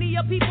 there's plenty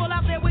of people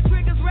out there with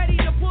triggers ready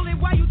to pull it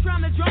while you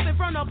trying to jump in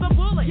front of the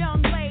bullet.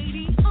 Young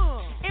lady,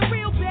 and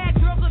real bad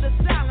girls are the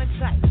silent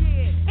type.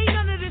 Ain't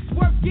none of this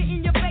worth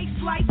getting your face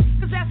sliced,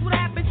 cause that's what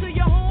happened to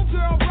your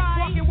homegirl, right?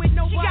 Walking with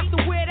nobody. She got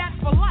to wear that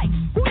for life.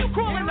 Who you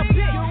calling a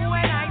bitch?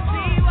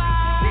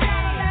 U-N-I-T-Y. You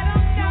gotta let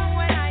 'em know.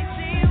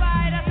 U-N-I-T-Y.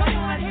 That's the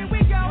one. Here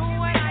we go.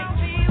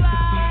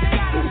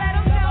 U-N-I-T-Y. You gotta let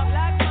 'em know.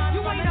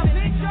 You ain't a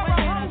bitch, you're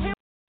a hoe.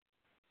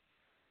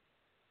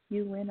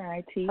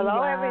 U-N-I-T-Y.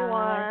 Hello,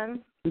 everyone.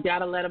 You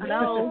gotta let them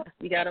know.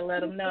 You gotta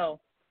let them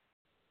know.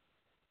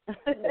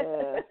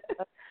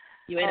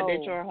 You ain't a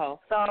bitch or a hoe.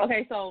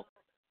 Okay, so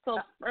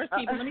first,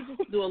 people, let me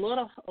just do a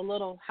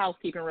little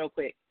housekeeping real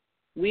quick.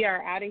 We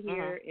are out of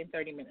here in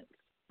 30 minutes.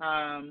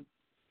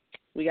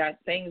 We got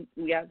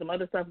some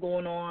other stuff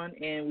going on,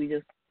 and we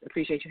just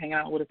appreciate you hanging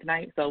out with us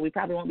tonight. So we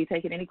probably won't be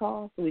taking any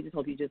calls. So we just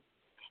hope you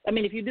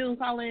if you do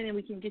call in and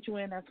we can get you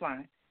in, that's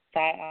fine.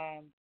 So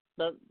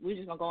but we're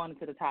just gonna go on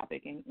into the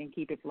topic and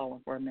keep it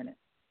flowing for a minute.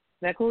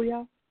 Is that cool,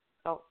 y'all?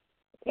 Oh,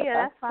 yeah,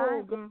 that's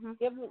fine. Cool.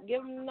 Give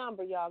them the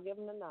number, y'all. Give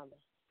them the number.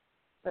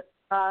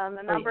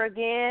 The number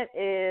again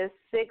is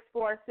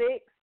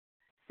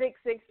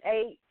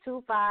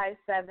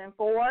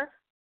 646-668-2574.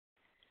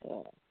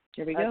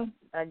 Here we go.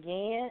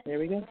 Again, there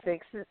we go.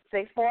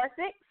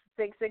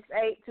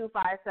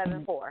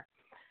 646-668-2574.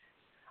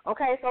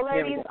 Okay, so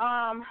ladies,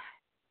 our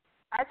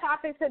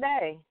topic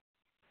today,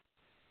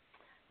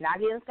 not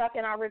getting stuck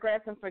in our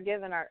regrets and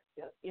forgiving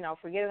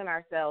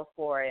ourselves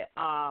for it.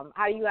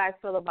 How do you guys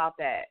feel about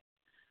that?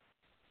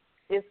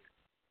 Let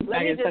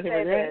me just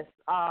say this.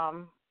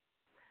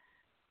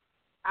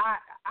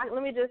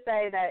 let me just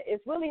say that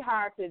it's really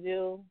hard to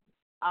do.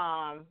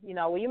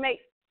 When you make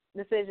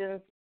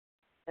decisions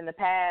in the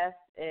past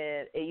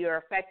and you're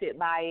affected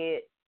by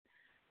it,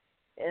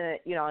 in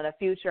the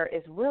future,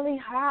 it's really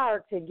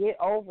hard to get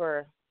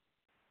over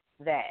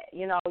that.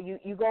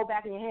 You go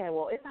back in your head,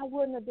 well, if I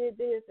wouldn't have did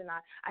this and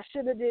I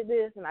should have did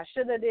this and I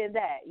should have did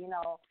that,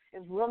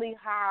 it's really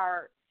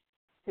hard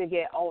to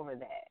get over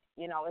that.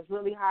 It's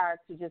really hard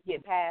to just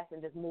get past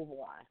and just move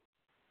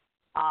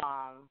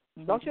on.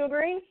 Don't you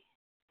agree?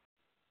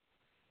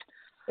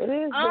 It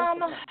is.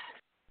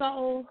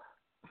 So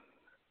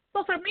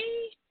for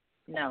me,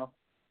 no.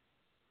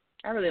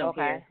 I really don't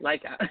care.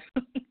 Like,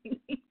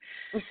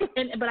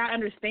 but I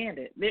understand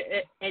it.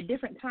 At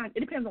different times, it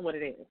depends on what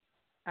it is.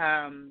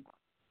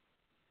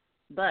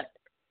 But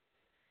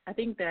I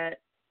think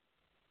that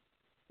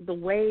the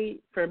way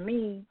for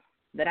me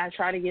that I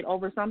try to get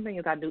over something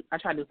is I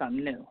try to do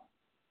something new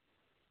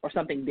or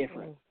something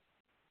different.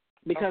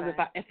 Because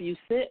if you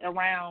sit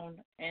around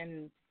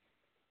and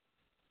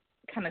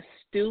kind of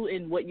stew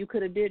in what you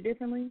could have did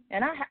differently,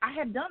 and I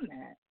have done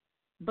that,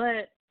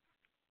 but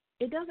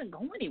it doesn't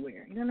go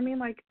anywhere. You know what I mean?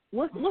 Like,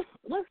 what's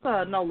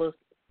Nola's?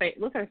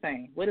 What's her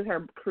saying? What is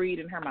her creed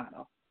and her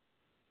motto?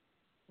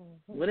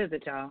 What is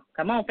it, y'all?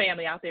 Come on,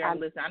 family out there,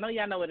 listen. I know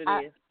y'all know what it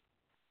is.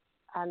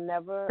 I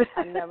never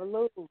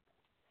lose.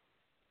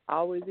 I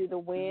always either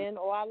win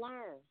or I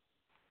learn.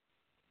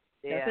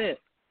 That's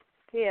it.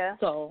 Yeah.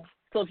 So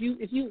if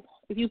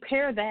you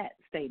pair that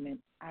statement,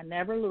 I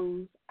never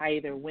lose, I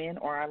either win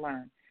or I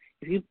learn.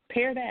 If you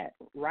pair that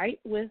right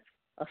with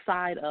a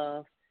side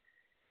of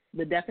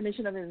the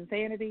definition of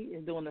insanity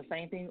is doing the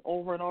same thing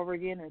over and over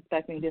again and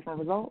expecting different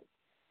results,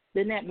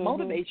 then that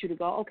motivates you to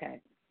go, okay,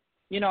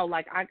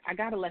 like I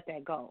got to let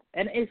that go.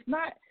 And it's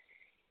not,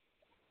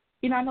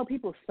 I know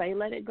people say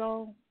let it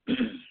go.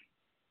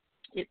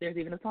 There's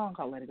even a song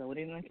called Let It Go. Would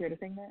anyone care to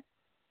sing that?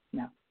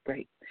 No.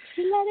 Great.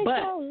 Let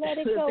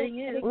it go. Thing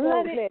is,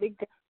 let it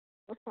go.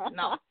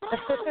 No,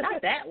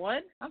 not that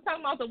one. I'm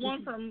talking about the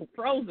one from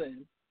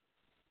Frozen.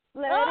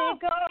 Let it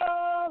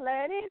go,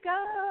 let it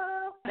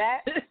go.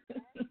 That.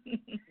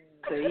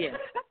 So yeah.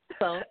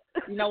 So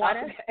you know why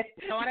that's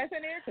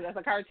in there? Because that's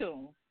a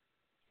cartoon.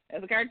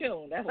 That's a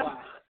cartoon. That's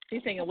why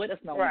she's singing with us.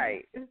 No,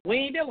 right. We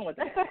ain't dealing with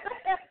that.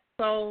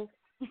 So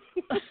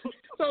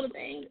the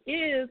thing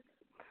is,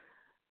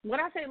 when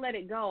I say let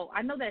it go,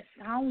 I know that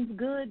sounds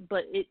good,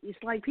 but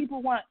it's like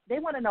people want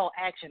to know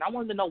action. I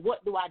want to know,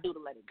 what do I do to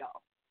let it go?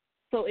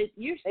 So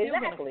you're still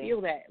going to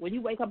feel that when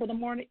you wake up in the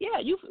morning. Yeah,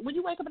 when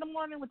you wake up in the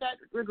morning with that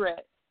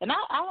regret, and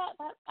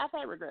I've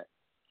had regret.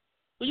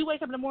 When you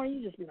wake up in the morning,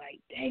 you just be like,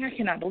 dang, I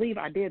cannot believe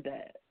I did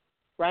that,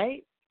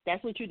 right?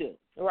 That's what you do.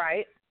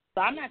 Right.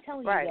 So I'm not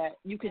telling you that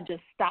you can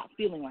just stop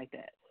feeling like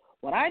that.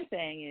 What I'm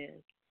saying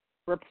is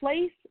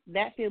replace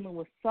that feeling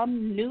with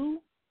some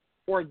new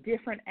or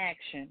different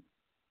action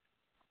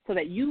so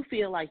that you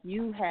feel like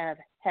you have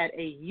had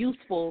a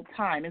useful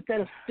time instead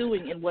of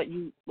stewing in what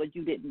you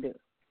didn't do.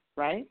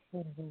 Right?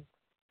 Mm-hmm.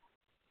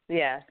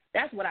 Yeah.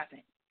 That's what I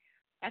think.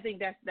 I think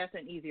that's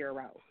an easier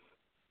route.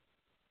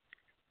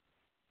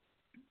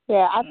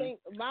 Yeah, I think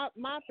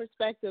my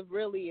perspective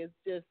really is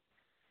just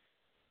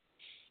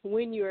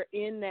when you're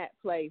in that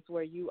place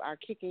where you are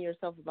kicking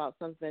yourself about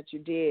something that you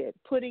did,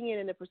 putting it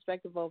in the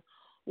perspective of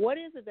what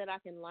is it that I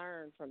can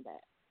learn from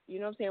that? You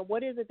know what I'm saying?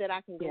 What is it that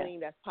I can glean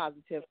that's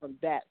positive from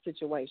that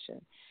situation?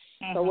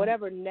 Mm-hmm. So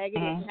whatever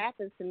negative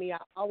happens to me, I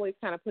always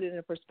kind of put it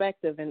in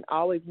perspective and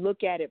always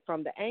look at it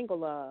from the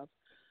angle of,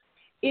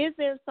 is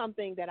there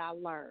something that I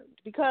learned?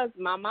 Because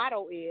my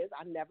motto is,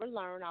 I never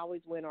learn, I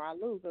always win or I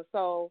lose. And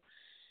so,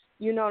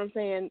 you know what I'm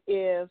saying?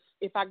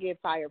 If I get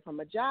fired from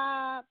a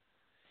job,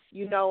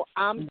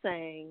 I'm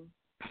saying,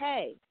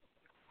 hey,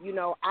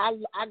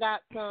 I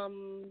got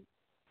some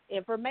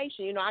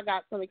information, I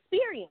got some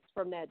experience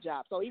from that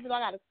job. So even though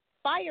I got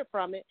fired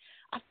from it,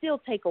 I still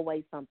take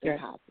away something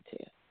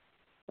positive.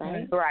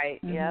 Right?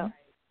 Right. Mm-hmm. Yeah.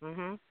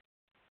 Mhm.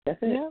 That's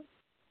it.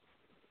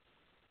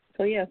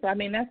 Yeah. So I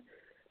mean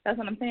that's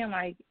what I'm saying.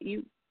 Like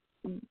we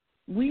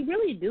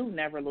really do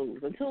never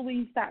lose until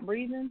we stop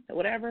breathing or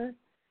whatever.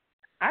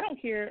 I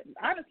don't care.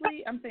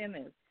 Honestly, I'm saying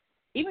this.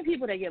 Even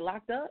people that get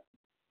locked up,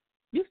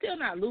 you still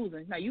not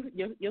losing. Now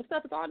your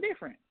stuff is all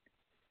different.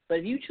 But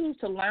if you choose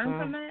to learn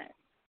from that,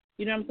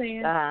 you know what I'm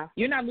saying?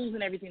 You're not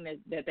losing everything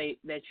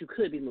that you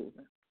could be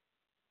losing.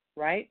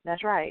 Right?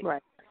 That's right.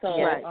 Right. So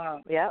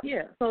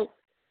yeah. So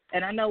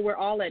and I know we're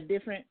all at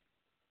different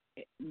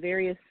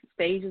various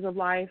stages of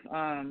life,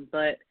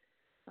 but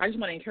I just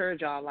want to encourage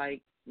y'all, like,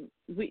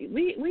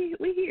 we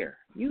here.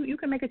 You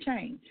can make a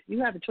change. You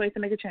have a choice to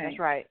make a change. That's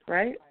right.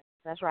 Right?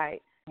 That's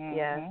right. Mm-hmm.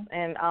 Yes.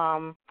 And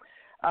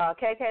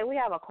KK, we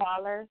have a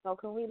caller, so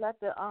can we let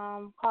the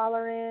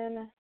caller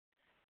in?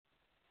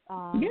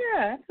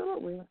 Yeah,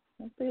 absolutely.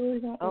 Let's see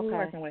what we're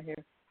working with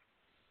here.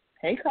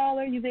 Hey,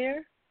 caller, you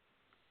there?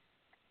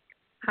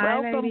 Hi,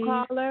 welcome, ladies.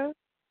 Caller.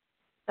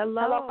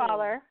 Hello,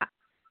 caller.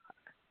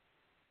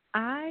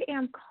 I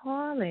am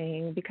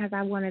calling because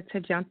I wanted to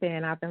jump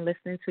in. I've been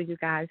listening to you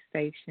guys'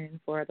 station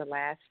for the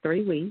last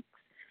 3 weeks,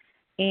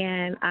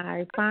 And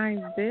I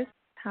find this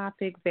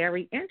topic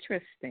very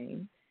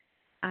interesting.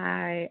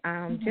 I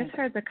just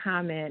heard the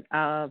comment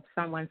of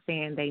someone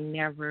saying they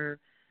never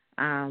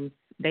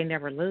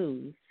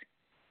lose,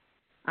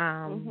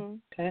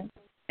 Okay.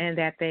 and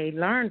that they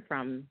learn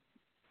from,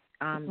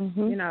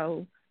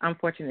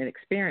 unfortunate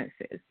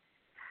experiences.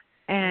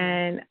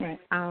 And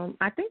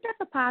I think that's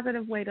a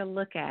positive way to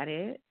look at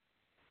it,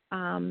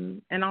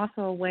 and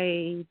also a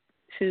way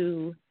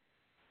to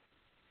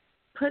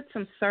put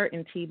some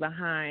certainty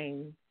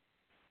behind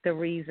the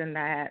reason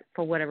that,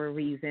 for whatever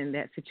reason,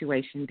 that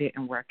situation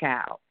didn't work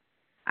out.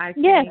 I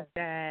think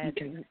that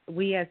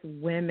we as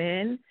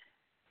women,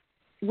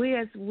 we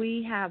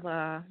have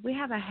a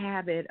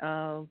habit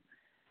of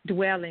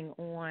dwelling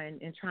on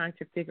and trying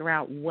to figure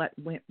out what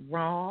went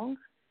wrong.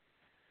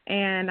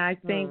 And I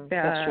think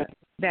that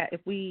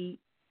if we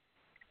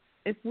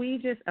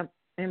just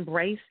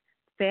embrace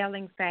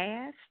failing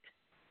fast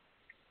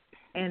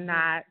and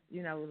not,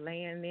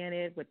 laying in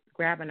it with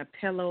grabbing a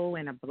pillow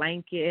and a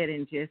blanket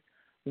and just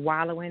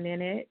wallowing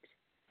in it,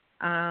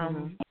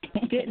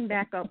 getting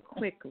back up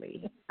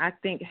quickly, I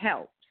think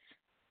helps.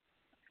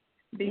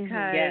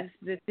 Because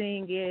the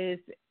thing is,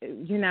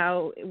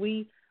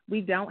 we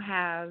don't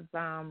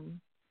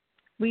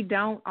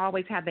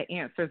always have the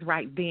answers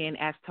right then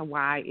as to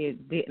why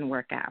it didn't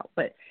work out.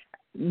 But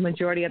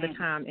majority of the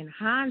time, in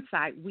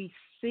hindsight, we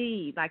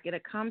see, like, it'll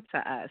come to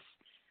us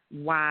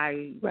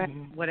why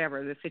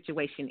whatever the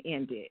situation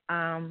ended.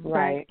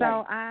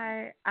 So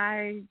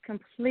I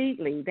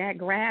completely, that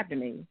grabbed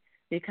me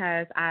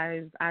because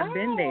I've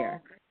been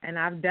there and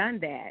I've done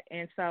that.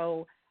 And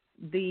so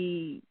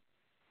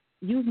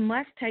you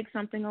must take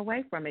something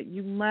away from it.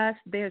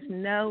 There's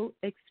no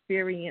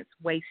experience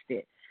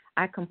wasted.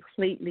 I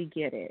completely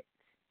get it.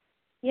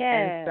 Yeah.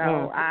 And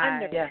so I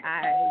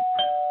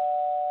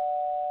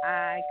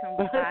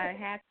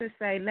had to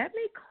say, let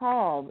me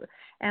call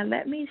and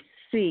let me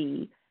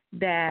see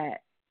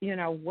that,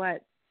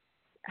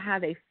 how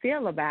they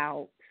feel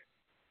about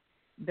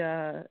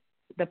the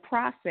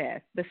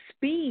process, the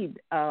speed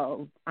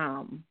of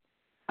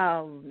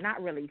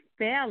not really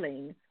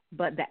failing,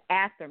 but the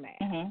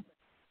aftermath.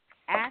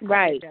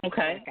 Right.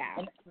 Okay.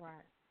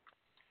 Right.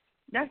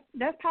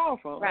 That's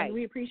powerful. Right. And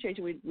we appreciate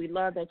you. We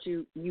love that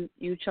you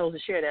chose to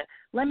share that.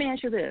 Let me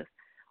ask you this: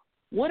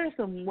 what are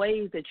some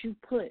ways that you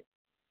put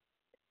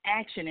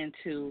action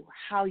into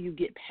how you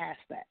get past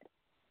that?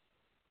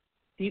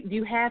 Do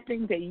you have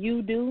things that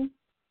you do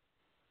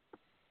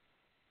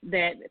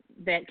that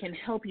can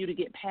help you to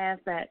get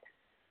past that,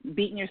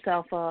 beating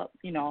yourself up,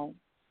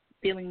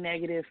 feeling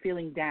negative,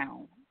 feeling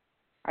down?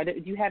 Do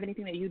you have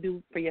anything that you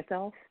do for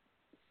yourself?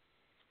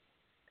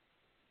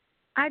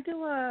 I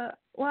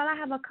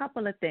have a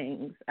couple of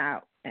things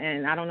out,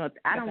 and I don't know.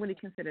 I don't really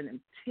consider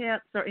them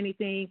tips or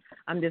anything.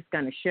 I'm just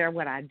going to share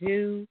what I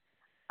do.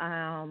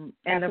 And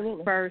Absolutely.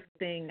 The first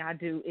thing I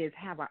do is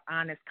have an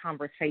honest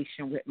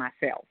conversation with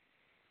myself.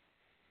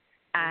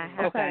 I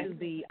have to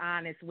be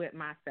honest with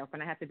myself,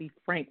 and I have to be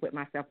frank with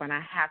myself, and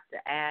I have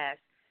to ask,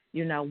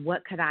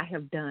 what could I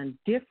have done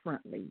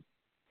differently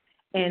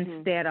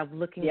instead of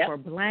looking for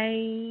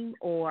blame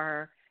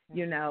or,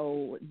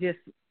 just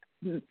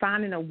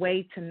finding a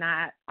way to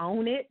not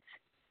own it.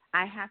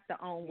 I have to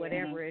own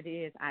whatever it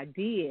is I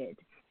did.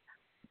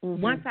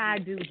 Once I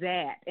do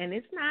that, and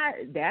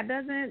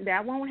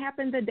that won't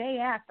happen the day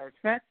after,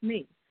 trust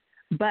me.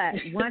 But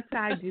once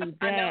I do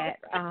that,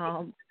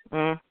 it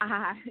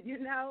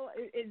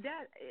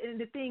does. And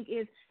the thing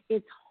is,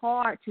 it's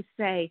hard to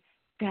say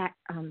that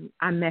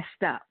I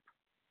messed up.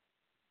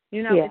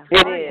 It's hard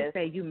to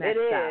say you messed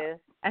up,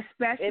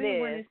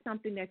 especially when it's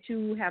something that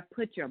you have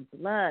put your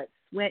blood,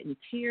 sweat, and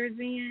tears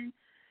in.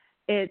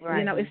 It's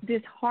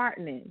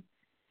disheartening.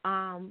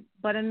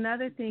 But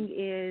another thing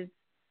is,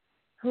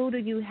 who do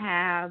you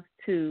have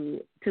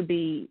to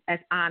be as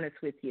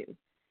honest with you?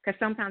 Because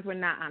sometimes we're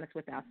not honest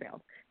with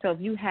ourselves. So if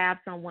you have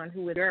someone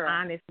who is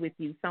honest with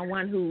you,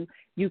 someone who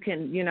you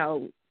can,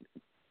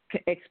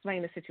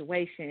 explain the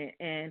situation,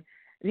 and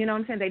what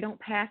I'm saying, they don't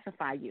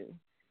pacify you.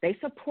 They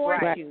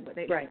support you, but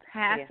they don't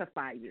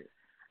pacify you.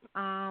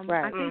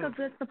 I think a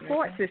good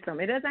support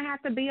system. It doesn't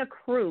have to be a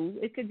crew.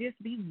 It could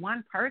just be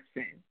one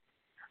person.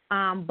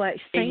 But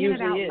saying it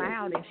out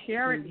loud and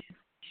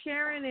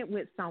sharing it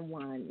with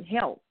someone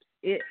helps.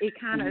 It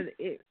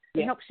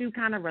helps you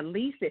kind of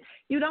release it.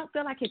 You don't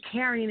feel like you're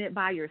carrying it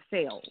by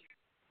yourself.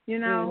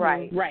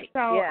 Right. So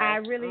I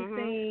really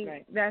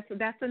think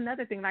that's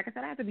another thing. Like I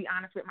said, I have to be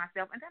honest with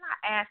myself, and then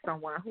I ask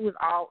someone who's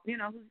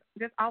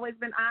just always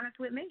been honest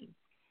with me.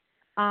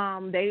 I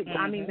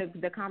mean,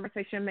 the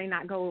conversation may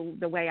not go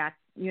the way I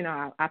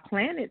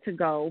plan it to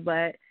go,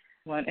 but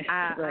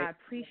I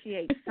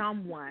appreciate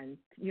someone,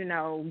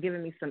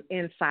 giving me some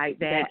insight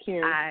that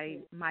I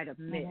might have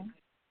missed.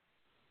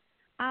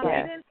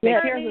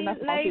 Cares enough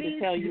about you to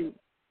tell you.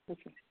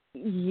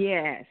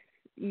 Yes.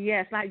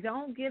 Like,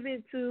 don't give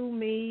it to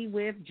me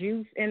with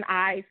juice and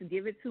ice.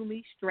 Give it to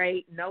me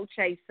straight, no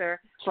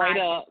chaser.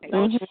 Straight up.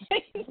 Because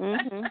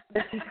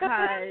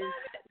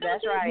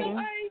that's right.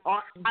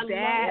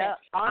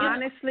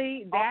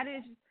 Honestly, that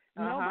is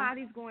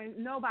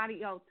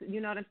nobody else,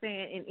 you know what I'm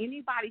saying? And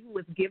anybody who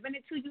is giving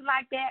it to you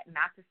like that,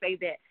 not to say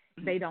that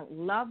they don't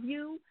love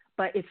you,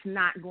 but it's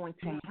not going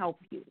to help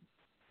you.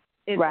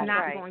 It's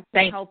not going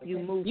to help you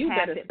move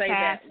past it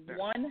faster. That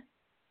one.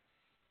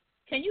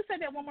 Can you say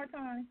that one more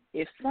time?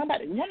 If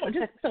somebody, one more,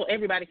 just so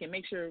everybody can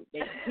make sure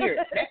they hear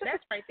it.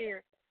 That's right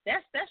there.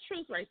 That's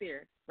truth right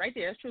there. Right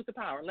there. That's truth to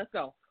power. Let's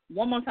go.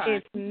 One more time.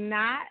 It's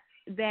not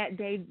that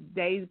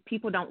they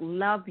people don't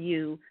love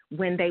you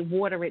when they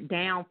water it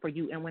down for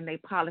you and when they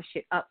polish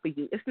it up for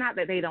you. It's not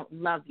that they don't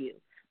love you,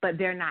 but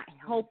they're not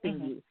helping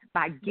you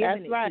by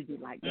giving it to you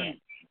like that.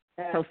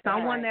 So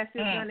someone that's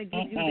just going to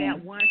give you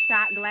that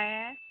one-shot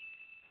glass,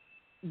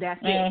 that's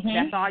it.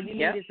 That's all you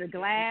need is the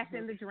glass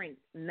and the drink,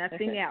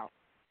 nothing else.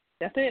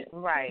 That's it.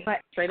 Right.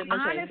 But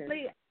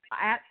honestly,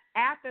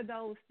 after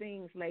those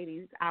things,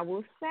 ladies, I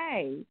will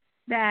say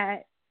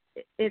that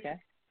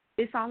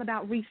it's all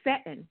about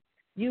resetting.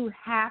 You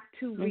have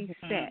to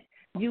reset.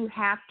 You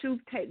have to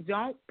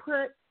don't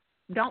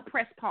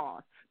press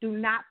pause. Do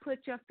not put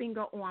your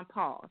finger on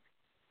pause.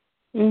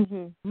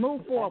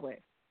 Move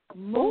forward.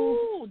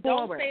 Move don't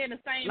forward. stay in the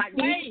same like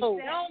place. Don't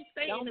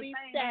stay in the be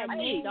same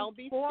place. Don't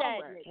be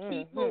stagnant.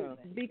 Keep moving.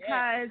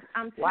 Because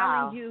I'm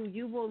telling you,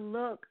 you will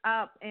look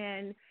up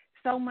and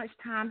so much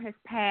time has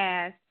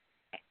passed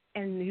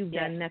and you've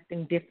done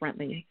nothing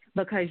differently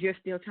because you're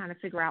still trying to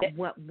figure out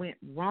what went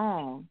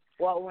wrong.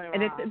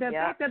 And the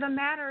fact of the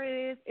matter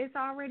is, it's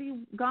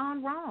already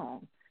gone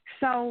wrong.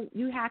 So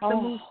you have to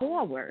move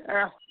forward.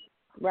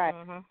 Right.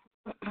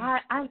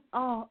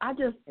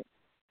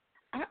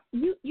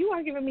 You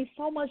are giving me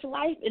so much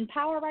life and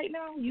power right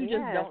now. You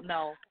just don't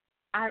know.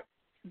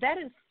 That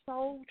is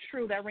so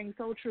true. That rings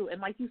so true.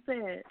 And like you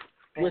said,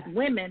 with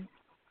women,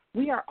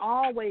 we are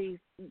always,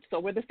 so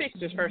we're the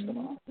fixers, first of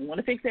all. We want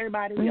to fix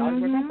everybody. We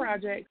always work on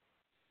projects,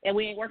 and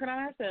we ain't working on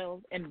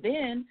ourselves. And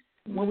then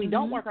when we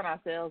don't work on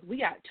ourselves, we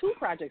got two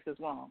projects that's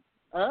wrong,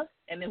 us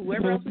and then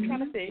whoever else we're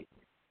trying to fix.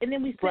 And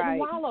then we sit and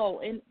wallow.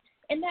 And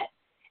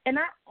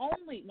not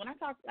only, when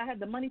I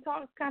had the money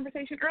talk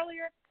conversation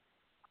earlier,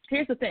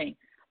 here's the thing.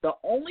 The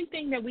only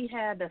thing that we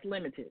have that's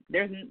limited,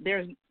 there's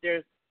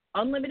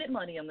unlimited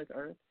money on this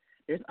earth.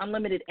 There's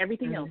unlimited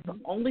everything else. The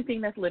only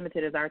thing that's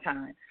limited is our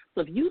time.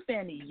 So if you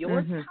spend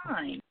your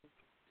time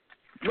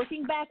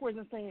looking backwards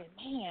and saying,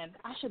 man,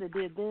 I should have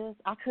did this.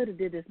 I could have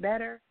did this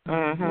better.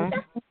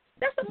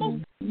 That's the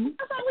most,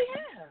 that's all we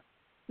have.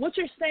 What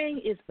you're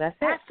saying is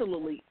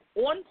absolutely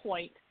on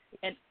point,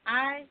 and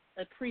I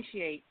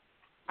appreciate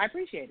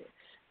it.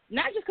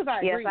 Not just because I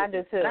agree with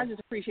it, but I just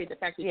appreciate the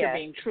fact that you're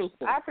being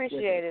truthful. I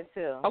appreciate it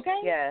too. Okay?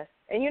 Yes.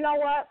 And you know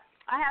what?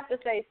 I have to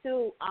say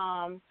too,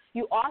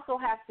 you also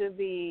have to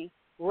be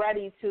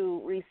ready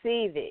to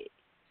receive it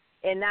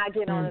and not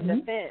get on the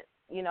defense,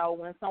 you know,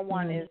 when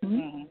someone is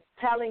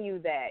telling you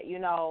that, you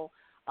know.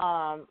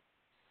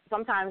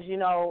 Sometimes, you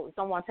know,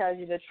 someone tells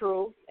you the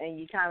truth and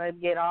you kind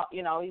of get off,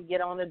 you know, you get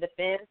on the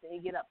defense and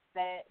you get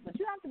upset. But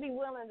you have to be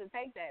willing to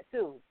take that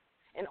too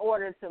in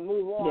order to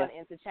move on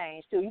and to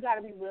change too. You got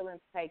to be willing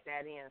to take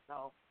that in.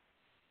 So,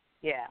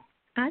 yeah.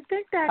 I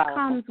think that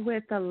comes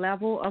with a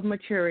level of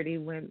maturity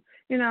Yeah.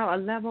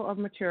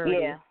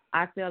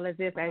 I feel as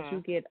if as you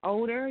get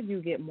older,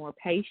 you get more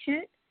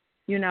patient.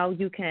 You know,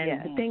 you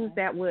can, the things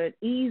that would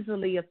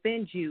easily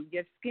offend you,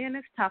 your skin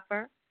is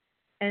tougher.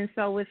 And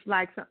so it's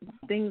like some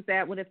things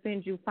that would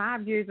offend you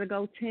 5 years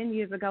ago, 10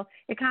 years ago,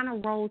 it kind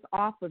of rolls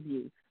off of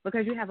you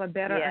because you have a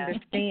better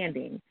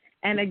understanding.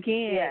 And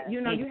again, you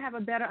know, you have a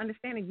better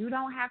understanding. You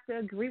don't have to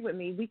agree with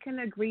me. We can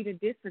agree to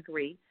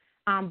disagree.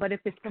 But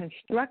if it's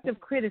constructive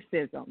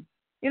criticism,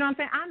 you know what I'm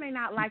saying? I may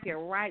not like it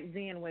right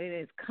then when it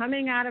is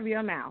coming out of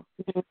your mouth,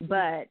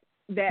 but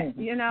that,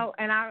 you know,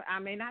 and I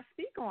may not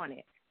speak on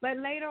it. But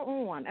later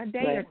on, a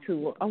day or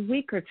two, a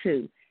week or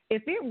two,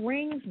 if it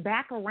rings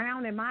back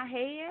around in my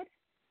head,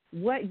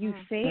 what you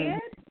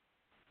said,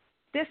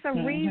 there's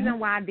a reason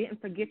why I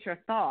didn't forget your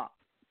thought.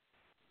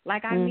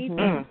 Like I need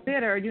to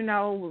consider, you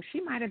know,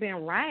 she might have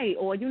been right,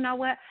 or you know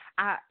what,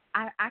 I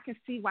can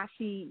see why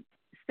she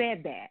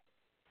said that.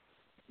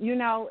 You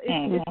know,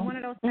 it's one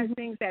of those kind of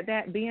things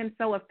that being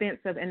so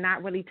offensive and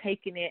not really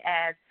taking it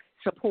as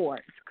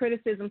support.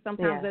 Criticism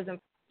sometimes doesn't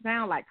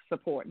sound like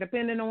support,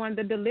 depending on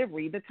the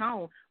delivery, the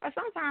tone, or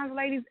sometimes,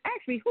 ladies,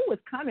 actually who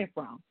it's coming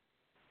from.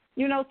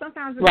 You know,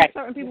 sometimes there's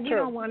certain people we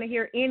don't want to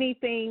hear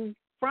anything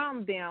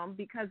from them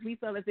because we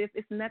feel as if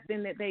it's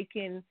nothing that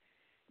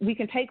we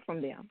can take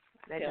from them.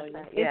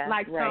 It's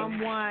like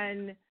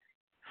someone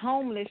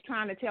homeless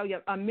trying to tell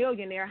a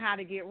millionaire how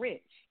to get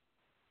rich.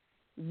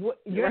 You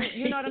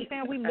know what I'm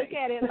saying? We look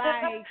at it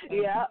like,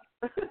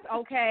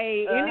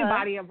 okay,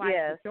 anybody invites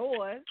the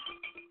stores.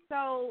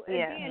 So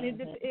again,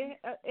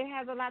 it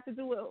has a lot to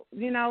do with,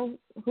 you know,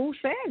 who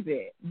says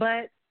it.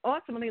 But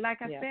ultimately,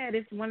 like I said,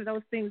 it's one of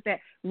those things that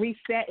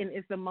resetting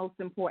is the most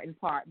important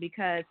part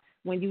because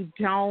when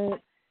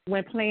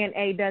plan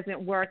A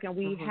doesn't work and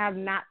we have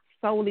not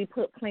solely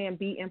put plan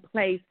B in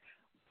place,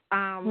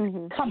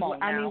 come on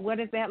now. I mean, what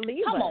does that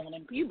leave us? Come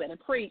on, you better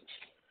preach.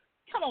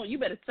 Come on, you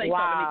better say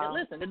something.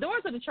 Listen, the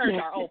doors of the church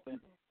are open.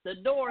 The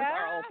doors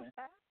are open.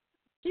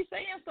 She's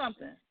saying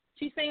something.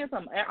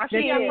 I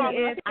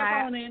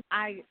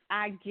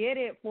get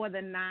it for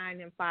the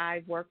 9 and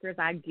 5 workers.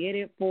 I get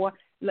it for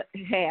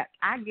heck.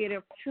 I get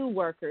it 2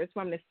 workers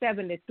from the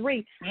 7 to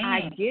 3.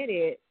 I get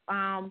it.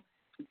 I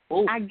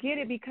get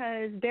it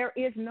because there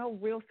is no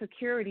real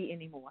security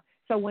anymore.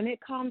 So when it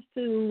comes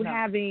to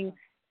having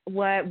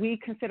what we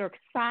consider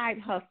side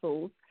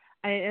hustles,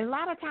 and a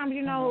lot of times,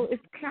 you know,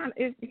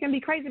 it can be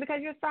crazy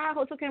because your side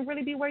hustle can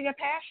really be where your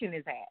passion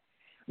is at.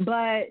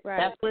 But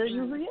that's where it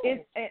usually is.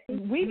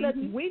 We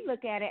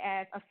look at it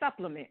as a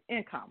supplement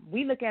income.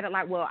 We look at it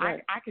like, well,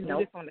 I can do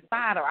this on the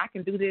side, or I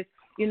can do this,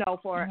 you know,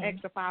 for an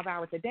extra 5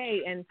 hours a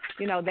day, and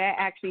you know that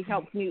actually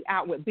helps me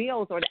out with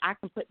bills, or I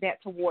can put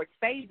that towards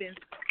savings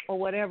or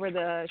whatever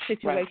the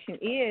situation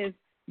is.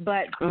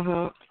 But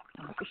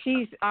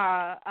she's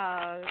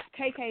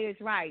KK is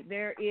right.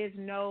 There is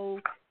no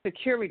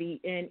security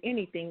in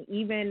anything.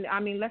 Even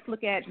let's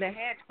look at the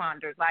hedge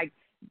funders. Like,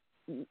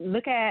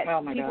 look at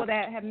people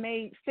that have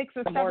made 6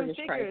 or 7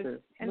 figures, crisis.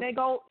 And they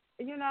go,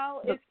 you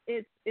know,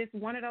 it's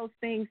one of those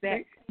things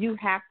that you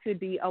have to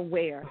be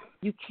aware.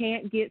 You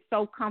can't get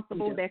so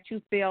comfortable that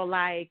you feel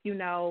like, you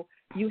know,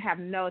 you have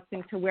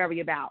nothing to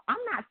worry about.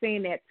 I'm not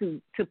saying that to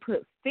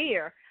put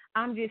fear.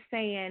 I'm just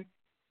saying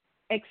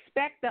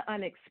expect the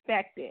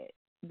unexpected,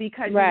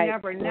 because you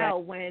never know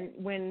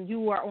when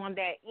you are on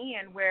that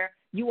end where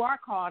you are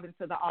called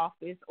into the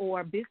office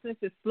or business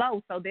is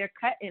slow, so they're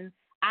cutting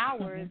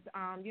hours.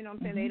 You know what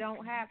I'm saying? They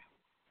don't have.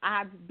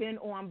 I've been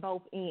on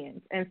both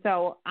ends, and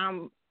so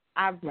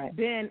I've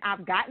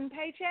gotten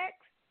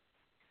paychecks,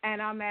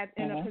 and I'm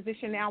in a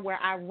position now where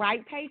I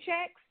write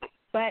paychecks,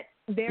 but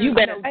there's no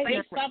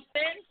difference.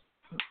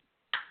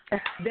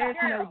 There's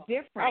no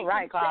difference. All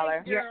right,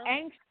 caller. You're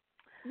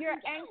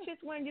anxious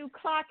when you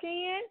clock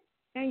in,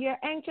 and you're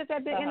anxious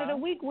at the end of the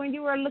week when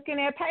you are looking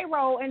at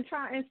payroll and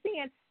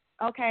seeing,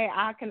 okay,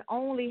 I can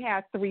only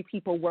have 3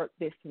 people work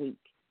this week.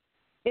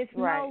 It's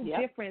no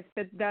difference.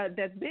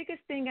 The biggest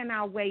thing in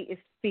our way is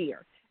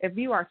fear. If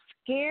you are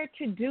scared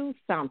to do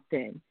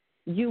something,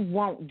 you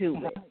won't do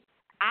it.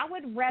 I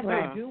would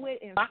rather do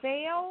it and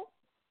fail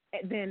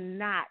than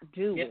not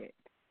do it.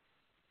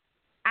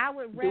 I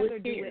would rather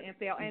do it and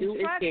fail. And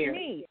trust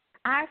me,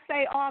 I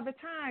say all the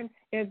time,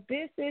 if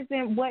this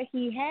isn't what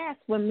he has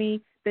for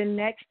me, the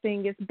next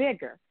thing is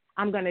bigger.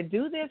 I'm going to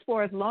do this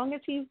for as long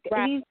as he's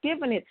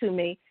given it to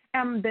me.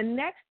 And the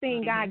next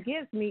thing God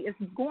gives me is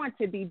going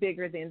to be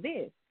bigger than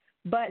this.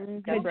 But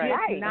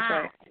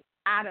not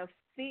out of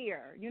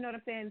fear, you know what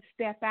I'm saying,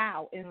 step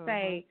out and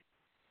say,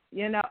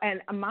 you know,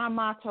 and my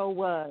motto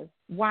was,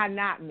 why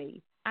not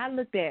me? I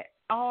looked at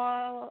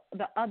all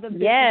the other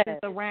businesses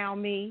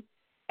around me,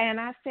 and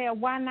I said,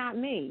 why not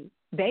me?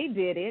 They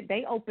did it.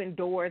 They opened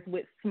doors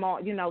with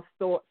small, you know,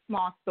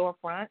 small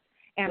storefronts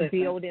and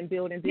build.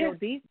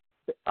 These,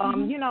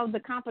 you know, the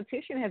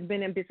competition has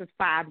been in business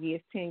 5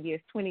 years, 10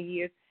 years, 20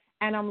 years.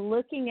 And I'm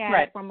looking at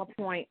it from a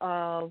point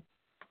of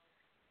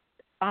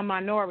a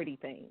minority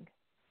thing.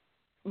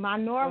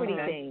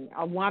 Thing,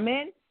 a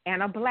woman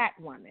and a black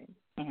woman.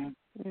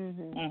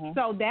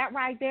 So that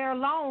right there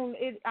alone,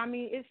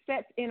 it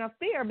sets in a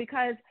fear,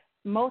 because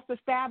most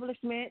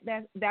establishments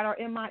that are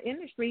in my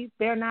industry,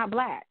 they're not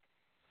black.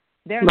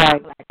 They're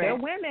not black. They're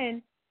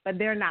women, but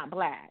they're not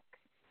black.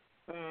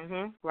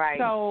 Right.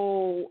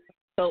 So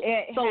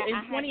in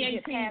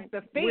 2018,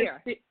 the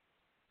fear.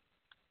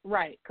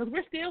 Right, because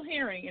we're still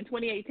hearing in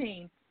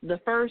 2018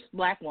 the first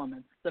black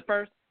woman,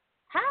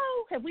 how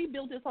have we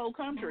built this whole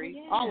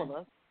country, all of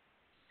us,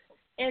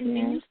 and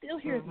you still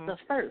hear the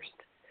first.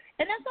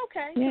 And that's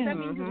okay, because that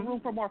means there's room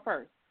for more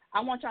first.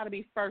 I want y'all to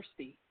be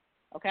firsty,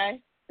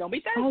 okay? Don't be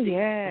thirsty.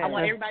 I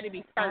want everybody to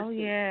be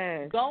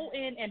thirsty. Go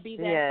in and be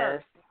that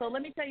first. So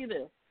let me tell you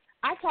this.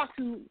 I talk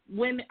to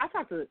women. I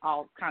talk to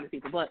all kinds of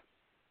people, but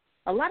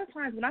a lot of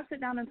times when I sit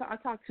down and I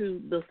talk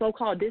to the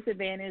so-called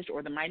disadvantaged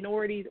or the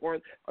minorities or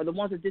the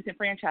ones that's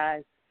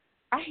disenfranchised,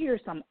 I hear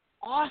some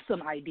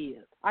awesome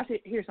ideas. I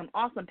hear some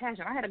awesome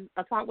passion. I had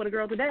a talk with a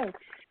girl today,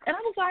 and I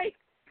was like,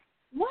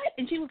 what?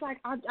 And she was like,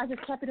 I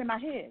just kept it in my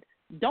head.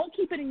 Don't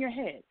keep it in your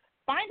head.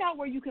 Find out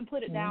where you can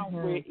put it down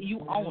where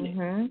you own it.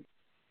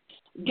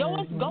 Go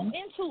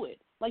into it.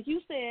 Like you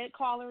said,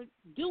 caller,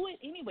 do it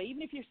anyway.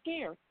 Even if you're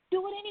scared,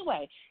 do it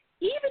anyway.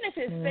 Even if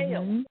it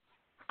fails,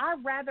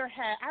 I'd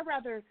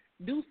rather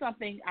do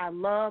something I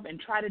love and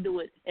try to do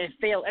it and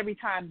fail every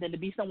time than to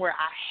be somewhere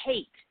I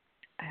hate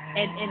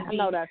and be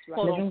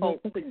quote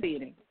unquote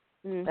succeeding.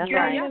 That's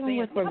living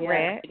with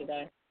regret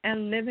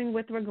and living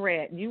with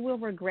regret. You will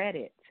regret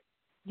it.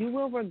 You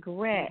will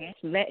regret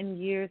letting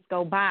years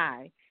go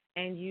by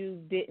and you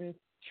didn't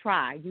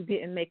try. You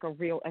didn't make a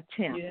real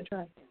attempt. You didn't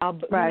try.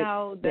 You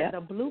know,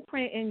 the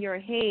blueprint in your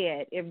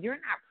head, if you're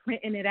not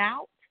printing it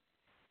out,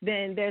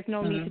 then there's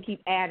no need to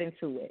keep adding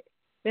to it.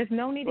 There's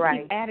no need to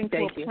keep adding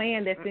to a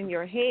plan that's in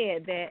your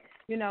head that,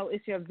 you know,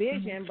 it's your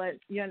vision, but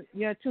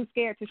you're too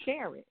scared to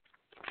share it.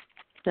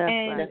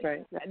 That's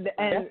right.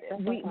 And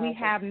we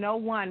have no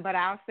one but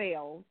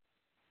ourselves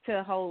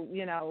to hold,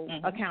 you know,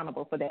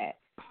 accountable for that.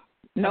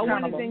 No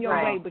one is in your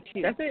way but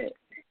you. That's it.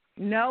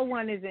 No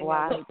one is in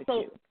your way but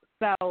you.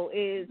 So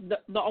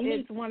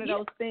it's one of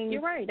those things.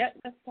 You're right. That's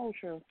so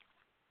true.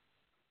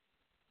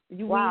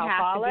 We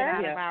have to get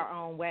out of our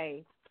own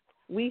way.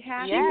 We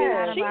have to get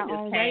out of our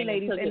own way,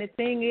 ladies. And the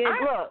thing is,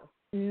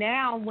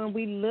 now when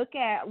we look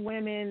at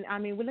women,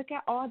 we look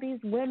at all these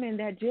women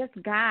that just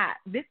got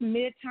this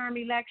midterm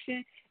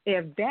election.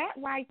 If that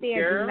right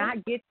there did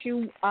not get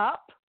you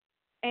up,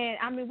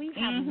 and we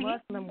have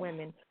Muslim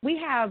women, we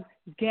have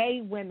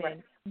gay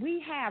women, we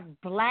have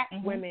black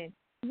women,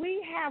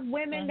 we have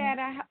women that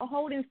are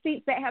holding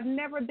seats that have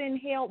never been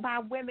held by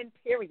women,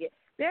 period.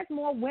 There's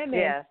more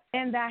women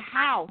in the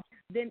House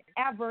than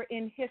ever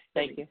in history.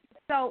 Thank you.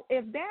 So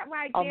if that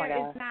right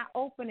there is not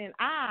opening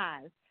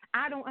eyes,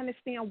 I don't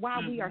understand why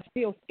we are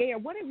still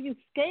scared. What are you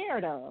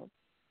scared of?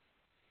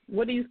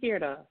 What are you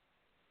scared of?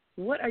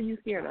 What are you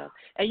scared of?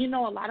 And a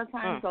lot of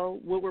times, though,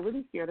 what we're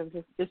really scared of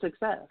is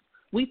success.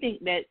 We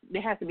think that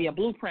there has to be a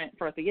blueprint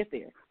for us to get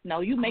there. No,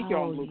 you make your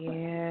own blueprint.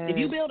 Yes.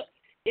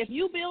 If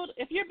you're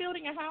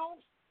building a house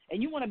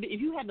and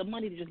if you have the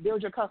money to just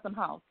build your custom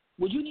house,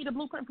 would you need a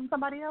blueprint from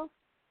somebody else?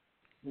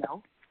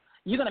 No.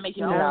 You're going to make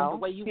your own the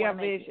way you want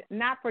to make it.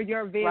 Not for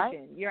your vision.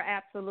 Right? You're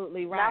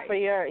absolutely right. Not for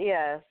your,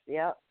 yep.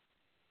 Yep.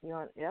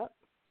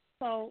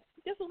 So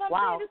this is what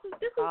I mean.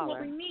 This is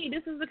what we need.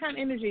 This is the kind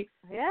of energy.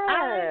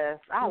 Yes.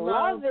 I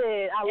love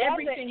it. I love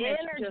the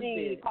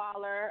energy,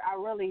 caller. I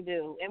really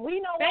do. And we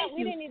know Thank what?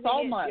 We you didn't even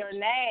so get much. your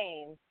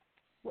name.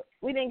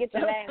 We didn't get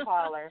your name,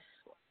 caller.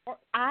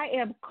 I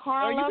am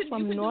Carla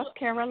from North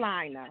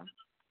Carolina.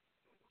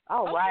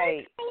 Oh,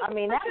 right. That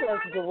was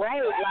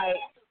great.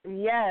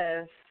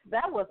 Yes,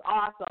 that was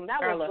awesome.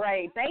 That was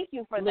great. Thank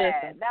you for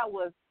that. That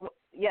was,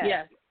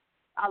 yes.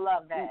 I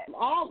love that.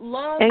 All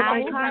love.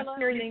 I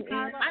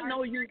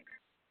know you.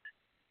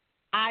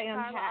 I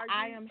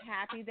am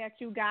happy that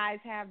you guys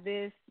have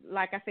this,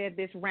 like I said,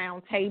 this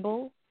round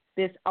table,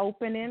 this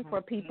opening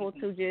for people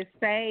to just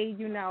say,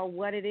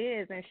 what it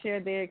is and share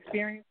their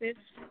experiences.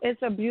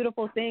 It's a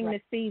beautiful thing to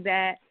see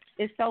that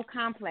it's so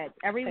complex.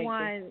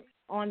 Everyone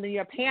on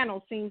your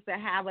panel seems to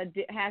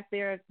has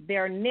their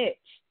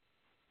niche,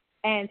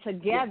 and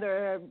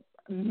together,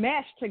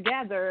 meshed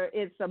together,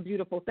 it's a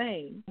beautiful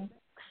thing.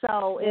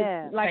 So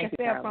it's like I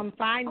said, from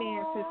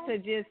finances to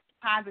just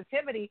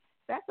positivity,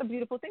 that's a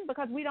beautiful thing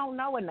because we don't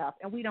know enough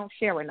and we don't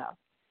share enough.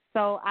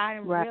 So I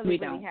am really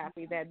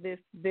happy that this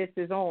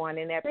is on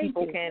and that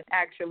people can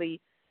actually,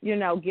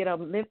 get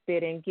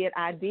uplifted and get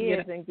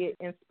ideas and get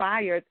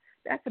inspired.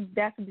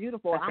 That's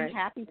beautiful. I'm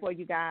happy for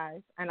you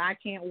guys, and I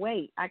can't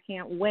wait. If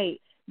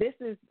this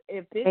is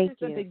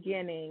the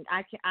beginning,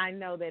 I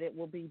know that it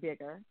will be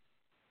bigger.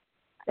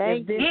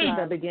 If this is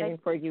the beginning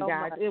for you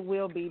guys, it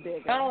will be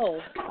bigger. Oh,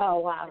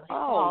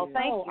 wow.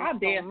 Thank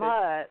you so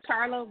much.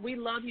 Carla, we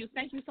love you.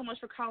 Thank you so much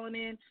for calling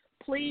in.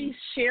 Please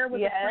share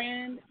with a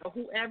friend or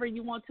whoever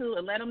you want to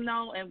and let them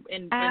know. And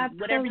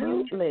whatever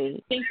you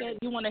think that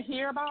you want to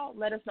hear about,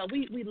 let us know.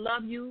 We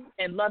love you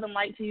and love and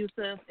light to you,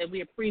 sis, and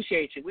we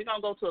appreciate you. We're going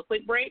to go to a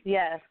quick break.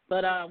 Yes.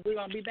 But we're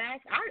going to be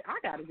back. I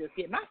got to just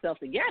get myself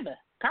together.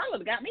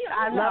 Carla got me.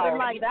 I know.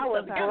 That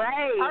was great.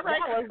 All right.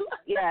 That was,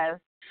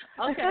 yes.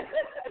 Okay.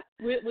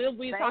 We'll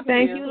be talking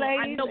Thank to you,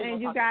 ladies,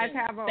 and you guys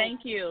have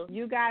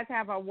You guys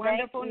have a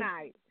wonderful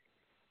night.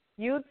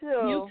 You too.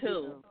 You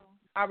too.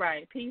 All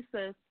right. Peace,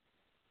 sis.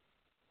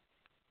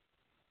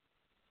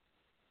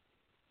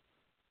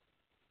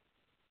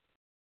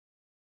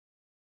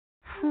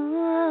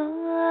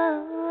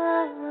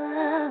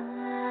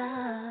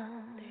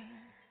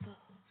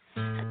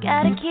 I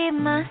gotta keep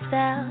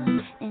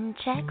myself in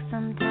check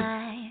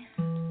sometimes,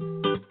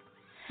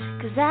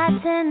 'cause I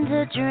tend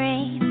to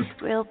dream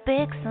real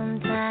big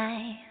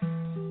sometimes.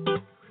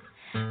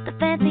 The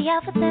fancy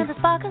outfits and the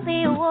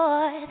sparkly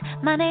awards,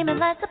 my name is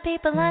lots of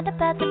people lined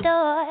up at the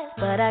doors.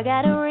 But I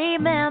gotta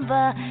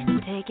remember to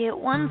take it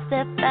one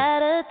step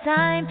at a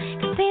time,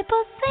 'cause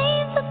people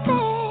seem to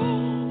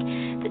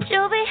think that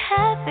you'll be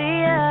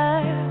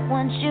happier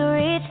once you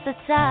reach the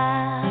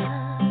top.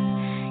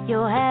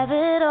 You'll have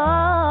it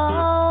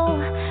all,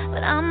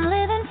 but I'm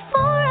living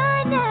for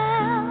right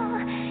now,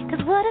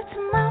 'cause what if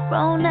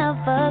tomorrow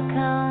never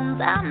comes?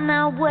 I'm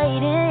not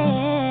waiting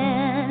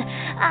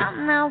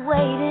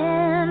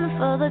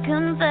for the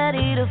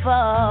confetti to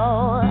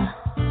fall.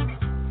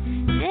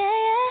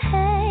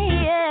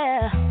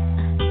 Yeah.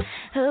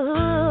 Ooh.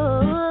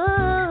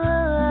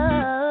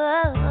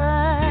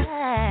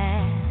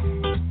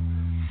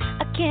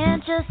 I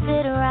can't just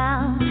sit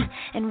around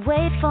and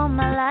wait for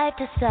my life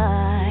to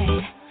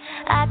start.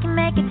 I can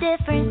make a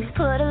difference,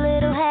 put a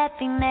little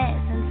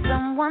happiness in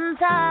someone's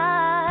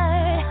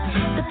heart.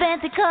 The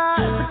fancy cars,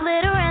 the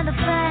glitter and the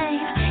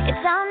fame,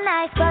 it's all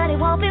nice, but it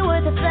won't be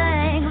worth a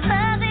thing.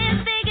 Love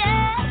is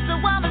bigger, so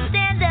I'ma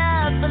stand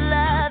up for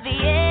love,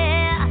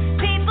 yeah.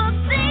 People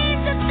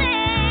seem to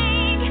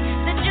think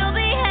that you'll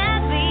be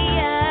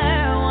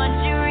happier once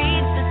you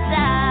reach the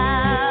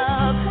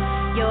top.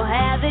 You'll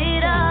have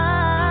it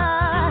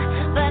all,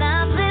 but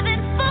I'm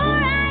living for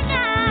right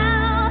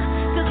now,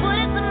 'cause what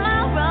if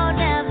tomorrow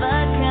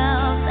never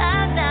comes?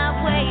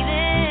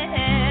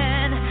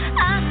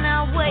 I'm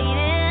not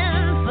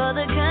waiting for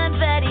the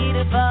confetti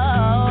to fall.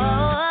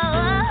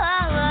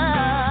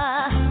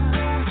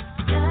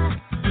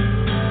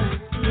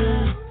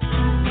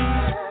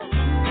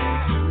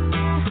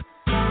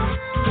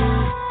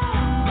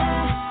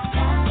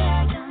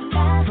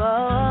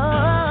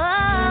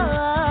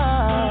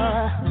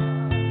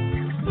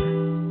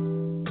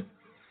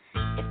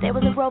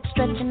 rope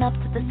stretching up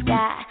to the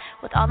sky,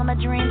 with all of my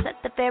dreams at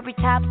the very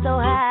top so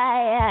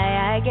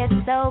high. I get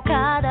so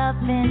caught up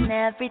in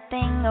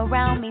everything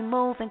around me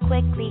moving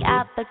quickly,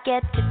 I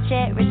forget to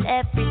cherish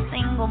every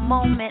single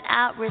moment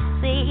I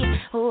receive.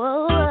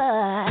 Ooh,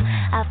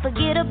 I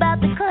forget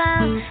about the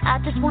climb,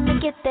 I just wanna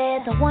get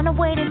there, don't wanna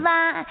wait in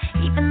line,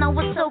 even though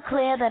it's so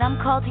clear that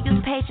I'm called to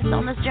use patience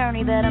on this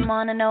journey that I'm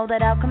on. I know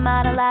that I'll come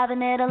out alive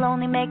and it'll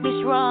only make me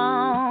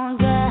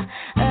stronger.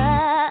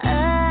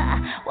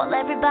 While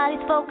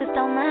everybody's focused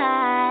on the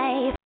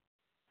hype.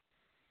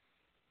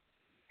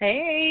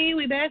 Hey,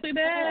 we back.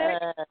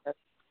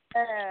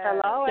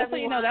 Hello, just so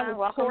you know, that was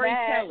welcome Tori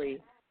back. Kelly.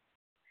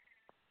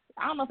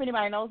 I don't know if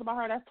anybody knows about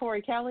her. That's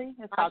Tori Kelly.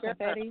 It's called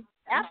Confetti.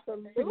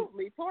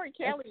 Absolutely. Tori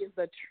Kelly is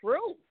the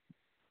truth.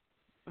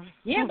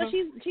 Yeah, but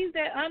she's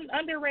that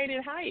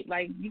underrated hype.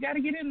 Like, you got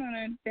to get in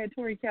on that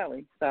Tori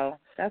Kelly. So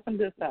that's some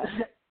good stuff.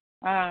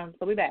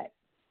 So we back.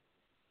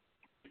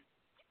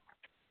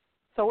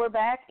 So we're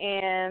back,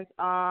 and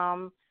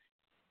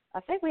I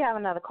think we have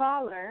another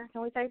caller.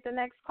 Can we take the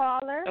next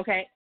caller?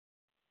 Okay.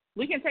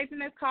 We can take the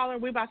next caller.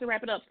 We're about to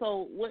wrap it up.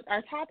 So what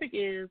our topic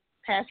is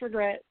past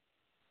regrets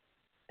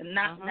and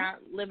not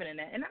living in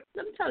that. And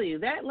let me tell you,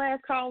 that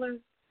last caller,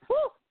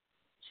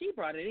 she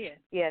brought it in.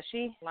 Yeah,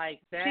 she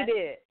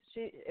did.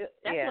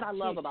 That's what I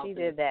love about she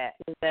this. Did that.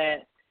 Is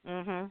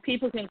that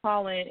people can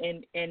call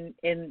in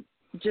and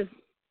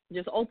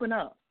just open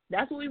up.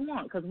 That's what we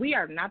want, because we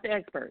are not the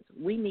experts.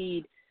 We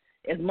need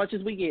as much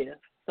as we give.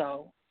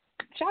 So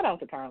shout out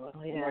to Carla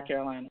in North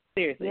Carolina.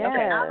 Seriously. Yeah.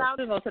 Okay, I'll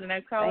go to the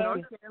next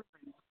caller.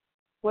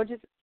 What'd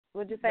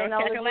you say,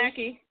 Nola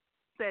G?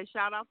 Said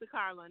shout out to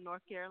Carla in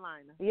North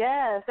Carolina.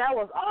 Yes, that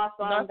was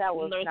awesome. That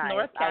was nice.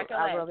 North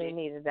I really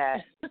needed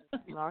that.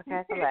 North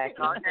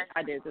Kakalaki.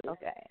 I did too.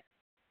 Okay.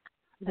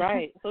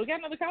 Right. So we got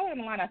another caller on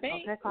the line, I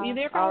think. Okay, Are you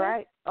there, caller? All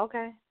right.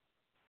 Okay.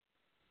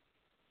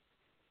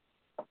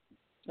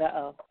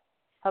 Uh-oh.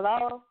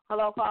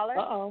 Hello, caller.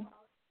 Uh-oh.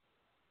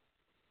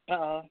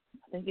 I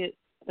think it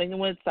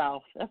went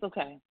south. That's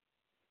okay.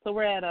 So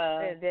we're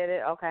at Did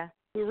it? Okay.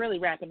 We're really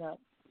wrapping up.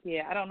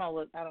 Yeah, I don't know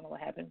what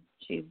happened.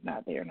 She's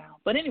not there now.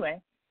 But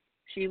anyway,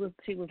 she was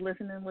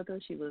listening with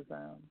us. She was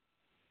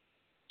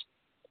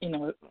giving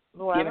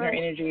her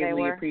energy, and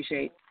we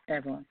appreciate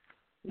everyone.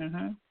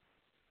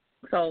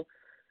 So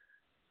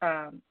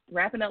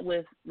wrapping up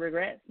with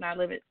regrets, not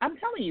living. I'm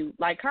telling you,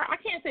 like, I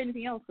can't say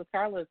anything else because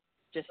Carla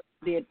just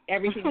did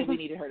everything that we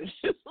needed her to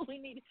do.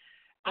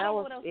 I don't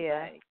know what else to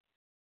say.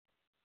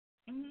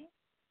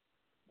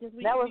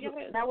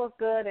 That was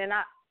good, and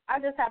I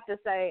just have to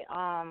say,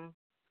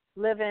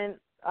 living.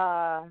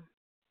 I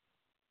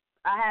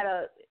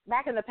had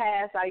back in the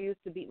past, I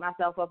used to beat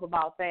myself up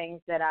about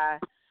things that I,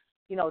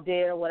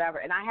 did or whatever,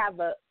 and I have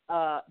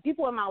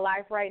people in my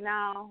life right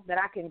now that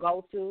I can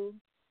go to,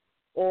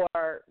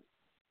 or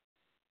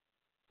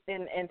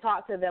and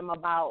talk to them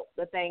about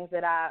the things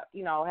that I,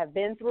 have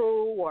been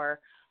through or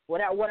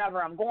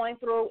whatever I'm going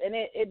through, and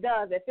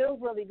it feels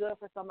really good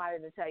for somebody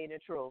to tell you the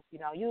truth.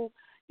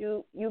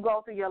 You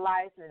go through your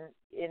life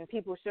and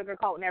people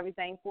sugarcoating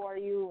everything for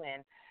you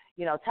and,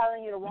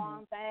 telling you the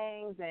wrong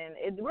things, and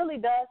it really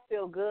does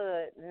feel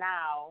good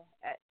now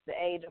at the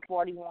age of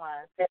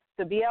 41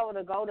 to be able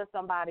to go to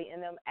somebody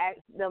and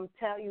them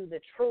tell you the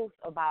truth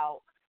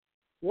about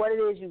what it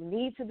is you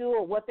need to do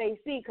or what they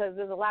see, because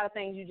there's a lot of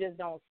things you just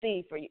don't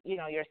see for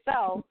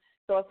yourself.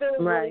 So it feels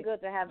really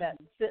good to have that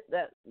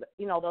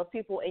those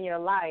people in your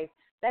life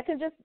that can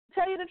just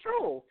tell you the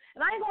truth.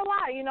 And I ain't gonna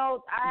lie,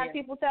 I have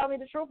people tell me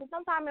the truth, and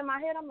sometimes in my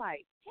head I'm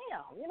like,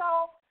 damn, really?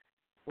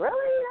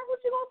 That's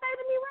what you gonna say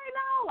to me right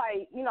now?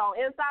 Like,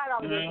 inside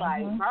I'm just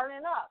like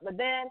burning up. But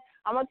then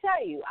I'm gonna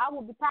tell you, I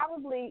will be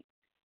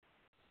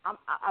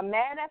I'm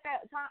mad at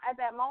that time, at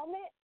that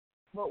moment.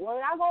 But when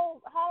I go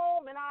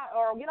home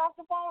or get off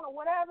the phone or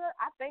whatever,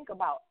 I think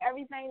about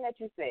everything that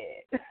you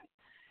said.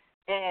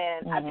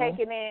 And I take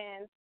it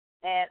in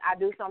and I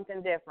do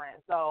something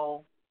different.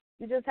 So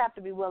you just have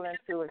to be willing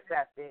to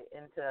accept it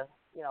and to,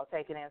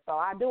 take it in. So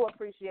I do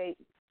appreciate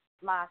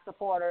my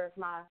supporters,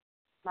 my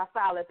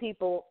solid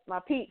people, my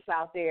peeps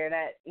out there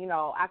that,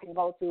 I can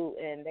go to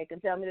and they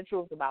can tell me the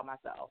truth about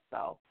myself.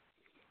 So,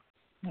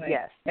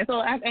 yes. And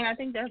so I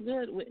think that's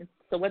good.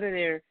 So whether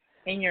they're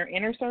in your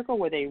inner circle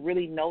where they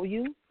really know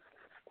you,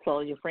 so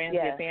your friends,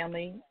 your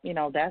family,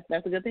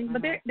 that's a good thing.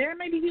 But there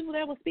may be people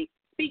that will speak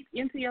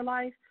into your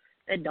life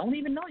that don't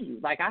even know you.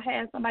 Like, I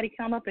had somebody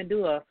come up and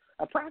do a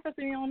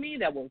processing on me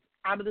that was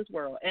out of this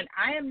world. And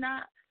I am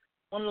not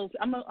one of those,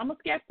 I'm a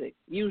skeptic,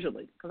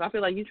 usually, because I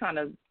feel like you're trying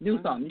to do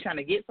something. You're trying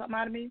to get something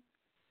out of me.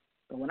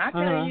 But when I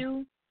tell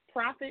you,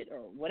 Prophet or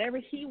whatever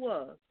he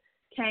was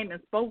came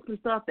and spoke some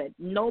stuff that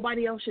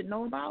nobody else should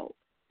know about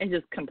and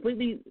just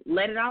completely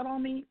let it out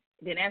on me,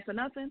 didn't ask for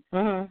nothing,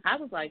 I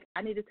was like,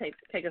 I need to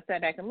take a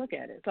step back and look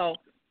at it. So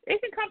it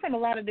can come from a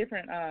lot of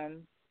different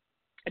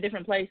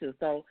places.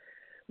 So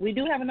we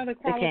do have another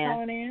caller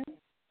calling in.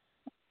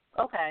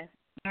 Okay.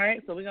 All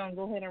right, so we're going to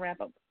go ahead and wrap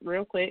up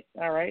real quick.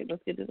 All right,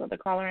 let's get this other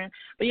caller in.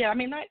 But, yeah, I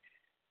mean, like,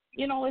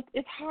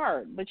 it's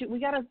hard. But we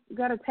gotta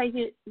take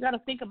it. We got to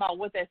think about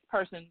what that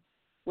person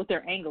what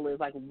their angle is.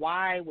 Like,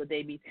 why would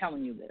they be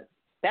telling you this?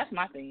 That's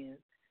my thing is.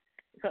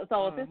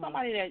 So if it's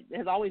somebody that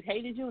has always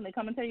hated you and they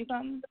come and tell you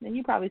something, then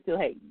you probably still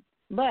hate them.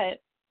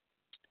 But,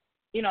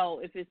 you know,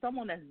 if it's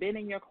someone that's been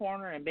in your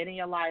corner and been in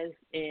your life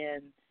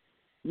and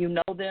you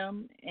know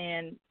them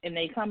and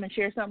they come and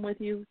share something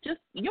with you, just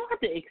you don't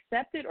have to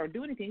accept it or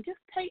do anything. Just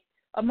take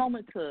a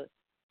moment to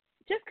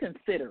just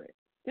consider it.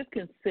 Just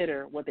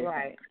consider what they're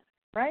saying.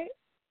 Right?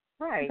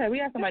 Right. Okay, we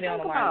have somebody on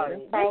the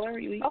line. Caller,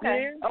 you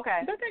there?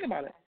 Okay. Just think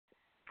about it.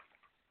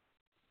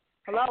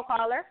 Hello,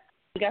 caller.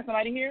 You got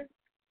somebody here?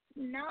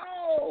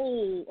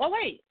 No. Oh,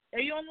 wait. Are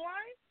you on the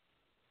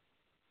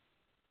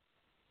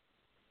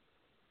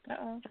line?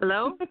 Uh-oh.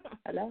 Hello?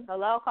 Hello?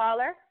 Hello,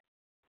 caller.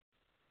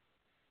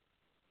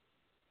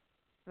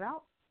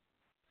 No.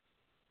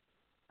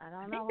 I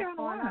don't know what's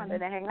going on.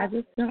 Did they hang up? I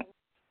just don't.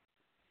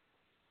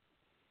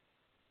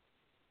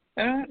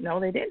 No,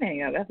 they didn't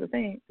hang up. That's the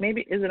thing.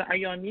 Maybe are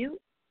you on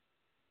mute?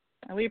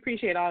 And we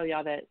appreciate all of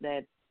y'all that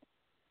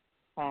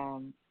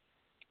are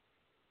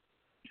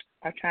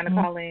trying to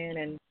call in,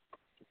 and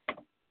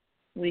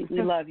we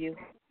love you.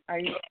 Are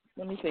you?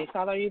 Let me see.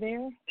 Caller, are you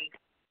there?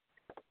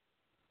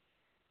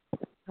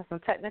 There's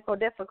some technical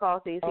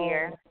difficulties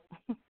here.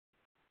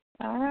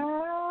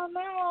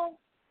 No.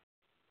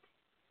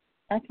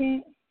 I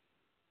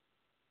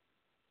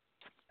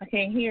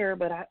can't hear,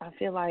 but I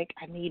feel like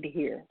I need to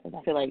hear. Because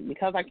I feel like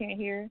because I can't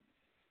hear.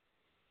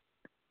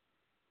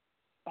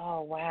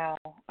 Oh, wow.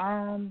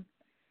 I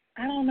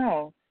don't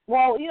know.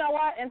 Well, you know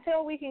what?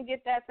 Until we can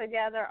get that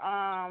together,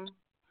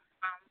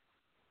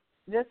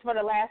 just for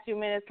the last few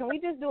minutes, can we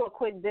just do a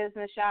quick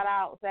business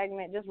shout-out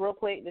segment, just real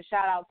quick, to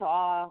shout out to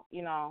all,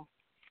 you know,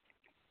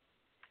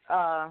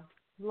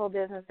 little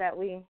business that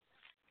we...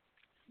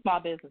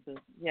 Small businesses,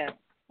 yes.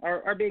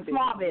 Or big business.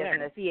 Small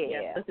business, yeah.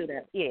 Yeah, let's do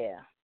that.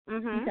 Yeah.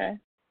 Mm-hmm.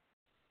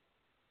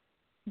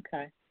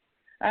 Okay.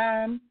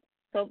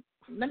 So,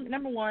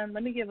 number one,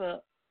 let me give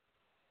a...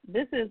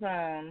 This is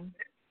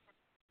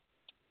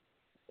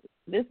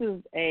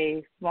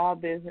a small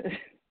business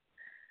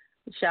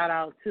shout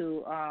out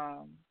to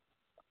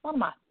one of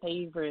my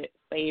favorite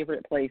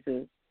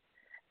places.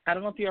 I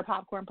don't know if you're a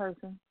popcorn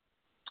person.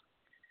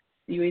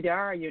 You either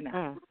are or you're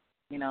not.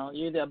 You know,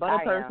 you're either a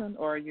butter person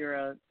or you're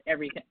a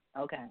everything.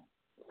 Okay.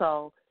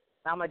 So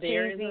I'm a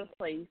cheesy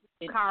place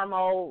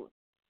caramel.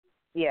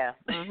 Yeah.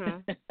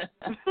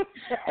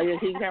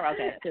 Cheesy caramel.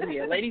 Okay.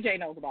 Yeah, Lady J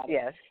knows about it.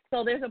 Yes.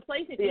 So there's a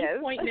place in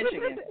East Point,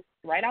 Michigan,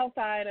 right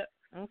outside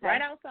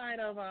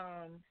of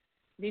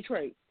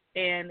Detroit,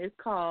 and it's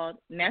called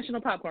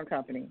National Popcorn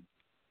Company.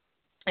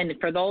 And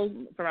for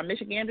our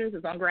Michiganders,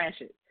 it's on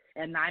Gratiot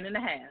at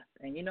 9.5.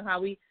 And you know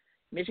how we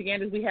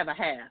Michiganders, we have a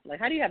half. Like,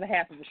 how do you have a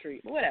half of a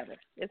street? But whatever,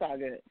 it's all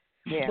good.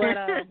 Yeah. But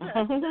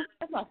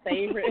that's my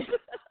favorite.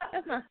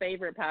 That's my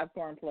favorite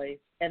popcorn place,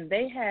 and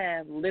they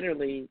have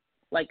literally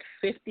like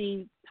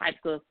 50 types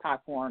of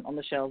popcorn on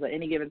the shelves at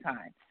any given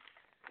time.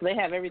 So they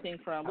have everything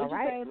from what'd you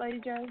say, Lady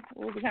J?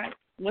 What was the kind?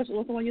 What's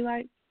the one you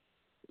like?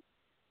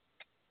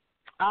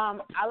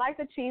 I like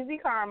the cheesy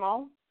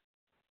caramel,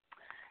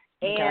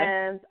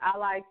 and I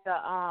like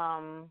the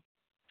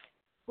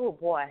oh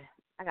boy,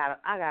 I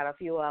got a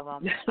few of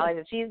them. I like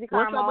the cheesy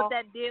caramel. What's up with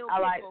that dill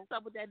pickle? What's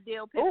up with that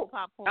dill pickle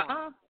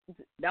popcorn?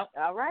 Nope.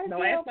 All right, no,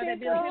 dill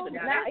pickle.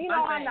 Now, you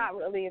know, I'm not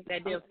really into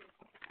that dill.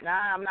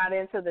 Nah, I'm not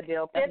into the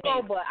dill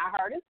pickle, but I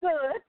heard it's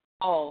good.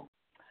 Oh.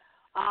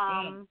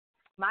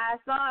 My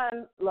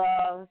son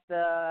loves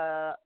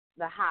the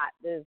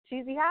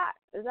cheesy hot.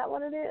 Is that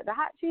what it is? The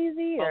hot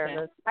cheesy or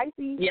the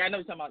spicy? Yeah, I know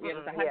what you're talking about. Yeah,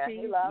 the hot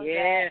cheese. He loves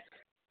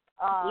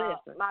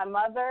that. My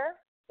mother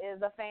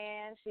is a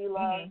fan. She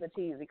loves the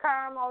cheesy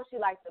caramel. She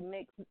likes to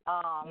mix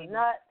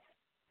nuts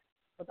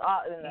with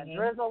all the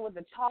drizzle with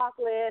the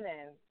chocolate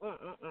and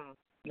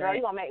Girl,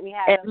 you gonna make me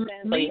have them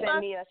send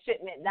me a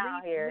shipment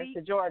down here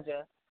to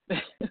Georgia.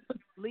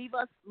 Leave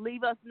us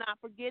not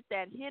forget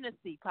that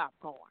Hennessy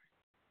popcorn.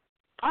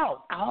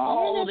 Oh,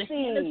 the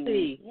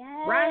Hennessy.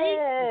 Yes.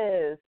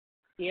 Right?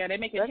 Yeah, they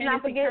make a Hennessy. Let's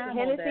not forget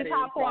Hennessy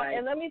popcorn. Like...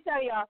 And let me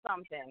tell y'all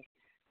something.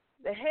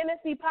 The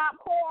Hennessy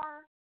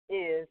popcorn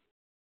is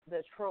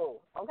the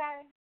truth,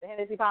 okay? The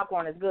Hennessy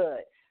popcorn is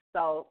good.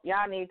 So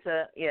y'all need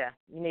to, you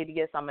need to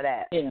get some of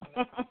that. Yeah.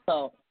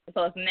 So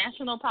it's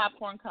National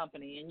Popcorn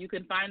Company, and you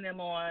can find them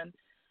on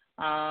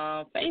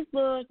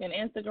Facebook and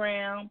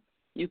Instagram.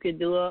 You could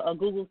do a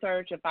Google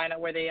search and find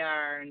out where they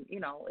are, and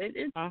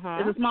it's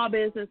a small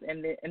business,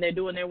 and they're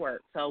doing their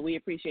work. So we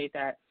appreciate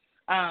that.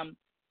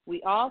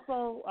 We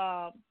also,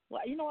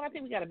 well, you know what? I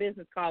think we got a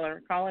business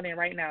caller calling in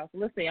right now. So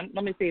let's see.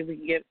 Let me see if we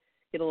can get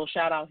a little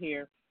shout out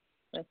here.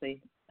 Let's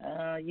see.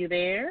 You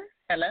there?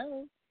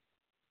 Hello.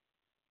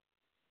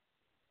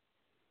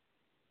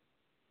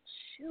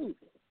 Shoot.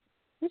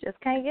 You just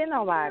can't get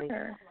nobody.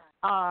 We'll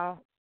have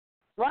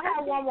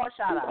one more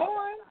shout out.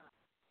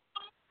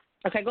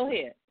 Okay, go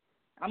ahead.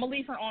 I'm gonna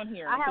leave her on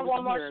here. I have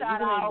one more shout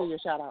out. Do your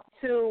shout out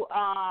to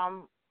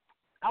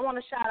I want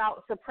to shout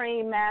out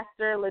Supreme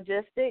Master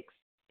Logistics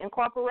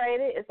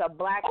Incorporated. It's a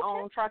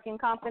black-owned trucking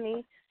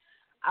company.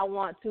 I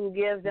want to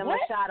give them a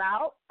shout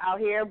out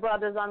here.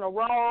 Brothers on the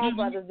road,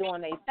 brothers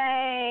doing their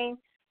thing.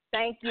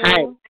 Thank you.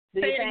 Do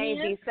your thing.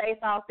 Be safe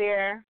out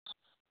there.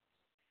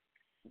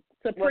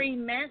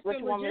 Supreme Master. What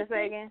you want me to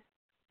say again?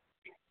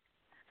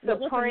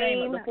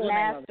 Supreme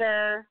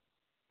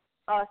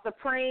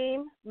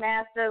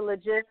Master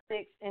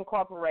Logistics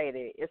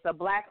Incorporated. It's a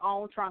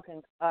black-owned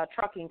trucking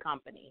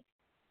company.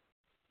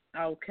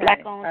 Okay.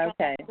 Black-owned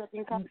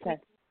trucking company.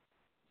 Okay.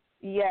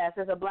 Yes,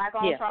 it's a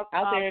black-owned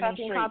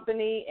trucking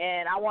company,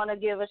 and I want to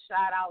give a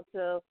shout-out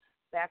to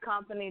that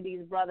company,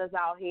 these brothers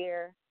out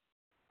here,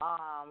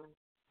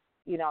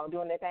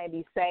 doing their thing.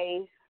 Be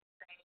safe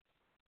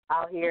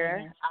out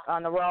here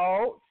on the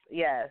roads.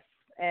 Yes.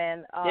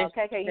 And,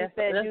 KK, you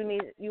said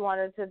you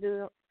wanted to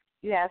do,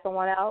 you had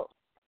someone else?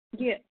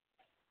 Yeah.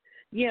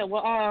 Yeah,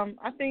 well,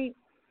 I think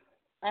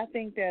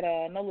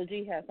that Nola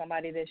G has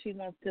somebody that she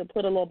wants to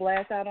put a little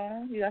blast out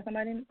on. You got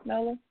somebody,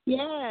 Nola?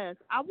 Yes.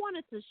 I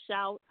wanted to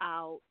shout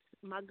out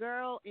my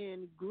girl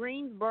in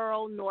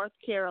Greensboro, North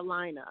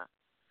Carolina.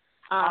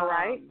 All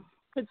right.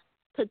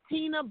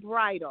 Patina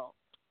Bridal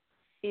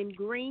in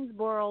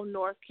Greensboro,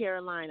 North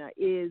Carolina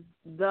is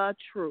the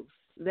truth.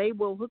 They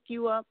will hook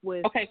you up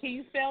with can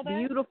you spell that?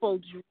 Beautiful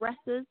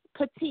dresses.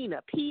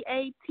 Patina,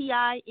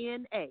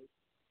 Patina.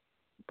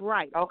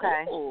 Bridal.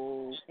 Okay.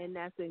 And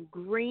that's in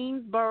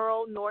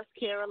Greensboro, North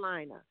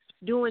Carolina.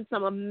 Doing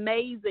some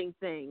amazing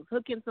things,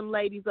 hooking some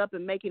ladies up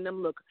and making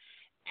them look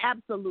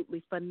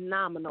absolutely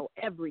phenomenal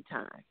every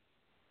time.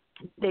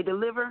 They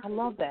deliver. I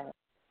love that.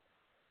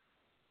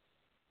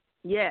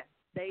 Yes,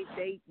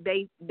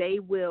 they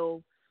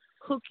will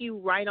hook you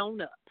right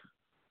on up.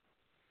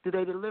 Do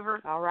they deliver?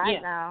 All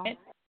right now.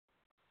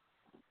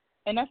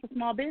 And that's a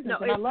small business,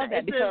 and I love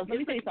that because let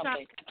me tell you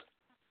something.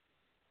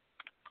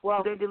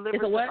 Well, do they deliver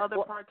to other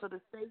parts of the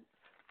state?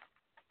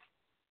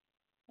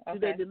 Okay. Do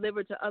they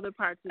deliver to other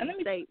parts of the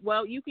state?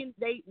 Well, you can.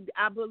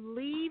 I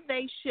believe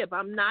they ship.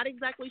 I'm not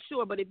exactly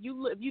sure, but if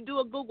you do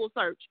a Google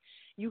search,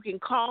 you can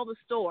call the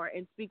store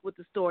and speak with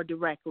the store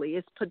directly.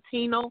 It's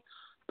Patina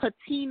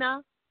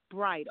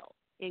Bridal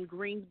in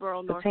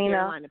Greensboro, North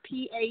Carolina.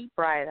 Patina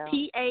Bridal.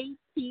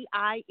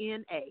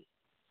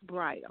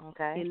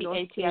 Okay. In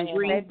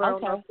Greensboro,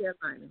 North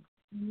Carolina.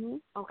 Mm-hmm.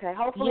 Okay.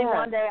 Hopefully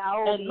one day I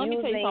will be let me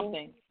using tell you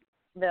something.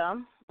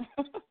 them.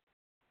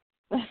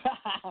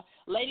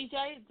 Lady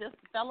J, just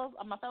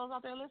my fellas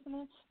out there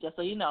listening, just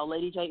so you know,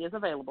 Lady J is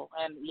available,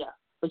 and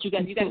but you got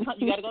to go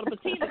to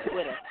Patina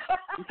with her.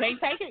 You can't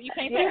take her. You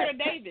can't take her to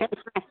David.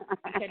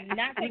 You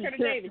cannot take her to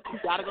David. You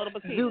got to go to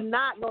Patina. Do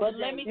not go to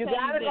David. Let me you tell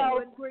got to you go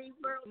to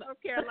Greensboro, North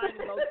Carolina.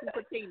 Go to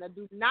Patina.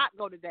 Do not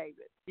go to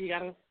David. You got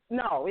to.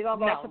 No, we don't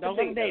go to Patina. Don't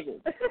go to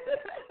David.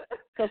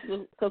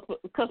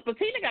 Because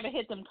Patina got to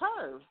hit them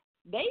curves.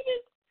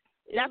 David.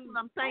 That's what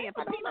I'm saying.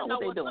 Patina know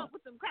what's up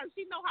with them curves.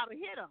 She know how to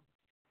hit them.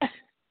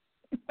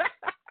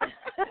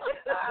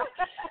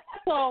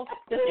 So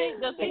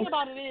the thing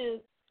about it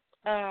is,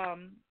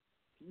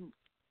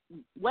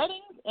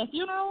 weddings and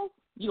funerals,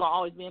 you will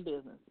always be in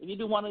business. If you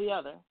do one or the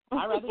other,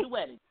 I'd rather do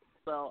weddings.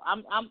 So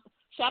I'm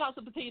shout out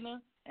to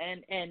Patina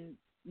and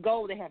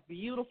Gold. They have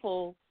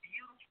beautiful,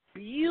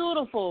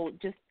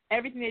 just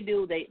everything they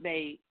do.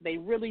 They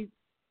really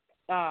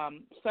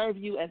serve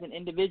you as an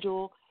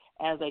individual,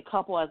 as a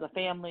couple, as a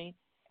family,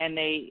 and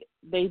they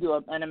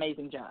do an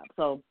amazing job.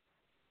 So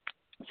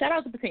shout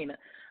out to Patina.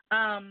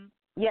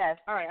 Yes.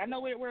 All right. I know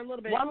we're a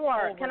little bit. One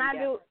more. Can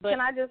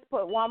I just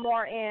put one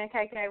more in,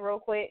 KK, real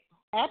quick?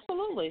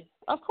 Absolutely.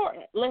 Of course.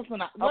 Listen,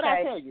 what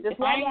I tell you.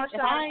 If I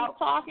ain't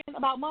talking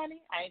about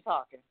money, I ain't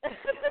talking.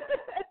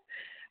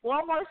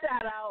 One more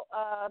shout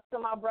out to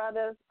my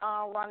brothers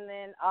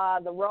running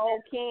the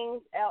Road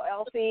Kings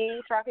LLC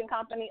trucking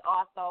company.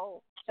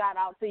 Also, shout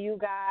out to you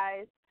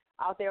guys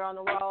out there on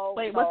the road.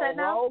 Wait, what's that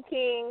now? Road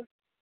Kings.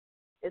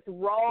 It's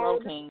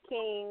Road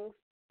Kings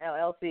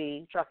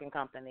LLC trucking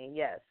company.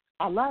 Yes.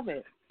 I love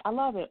it.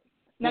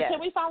 Now, yes. can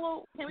we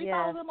follow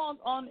them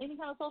on any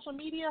kind of social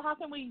media? How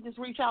can we just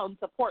reach out and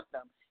support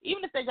them?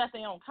 Even if they got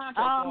their own contract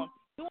on,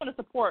 we want to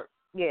support.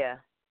 Yeah,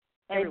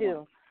 everyone. They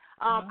do.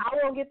 I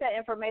will get that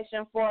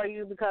information for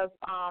you because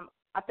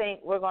I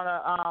think we're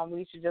gonna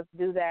we should just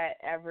do that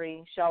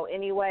every show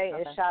anyway.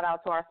 Okay. And shout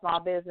out to our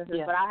small businesses.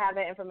 Yeah. But I'll have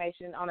that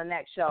information on the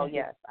next show. Mm-hmm.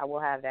 Yes, I will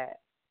have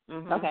that.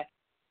 Mm-hmm.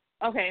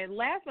 Okay, and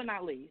last but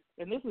not least,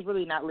 and this is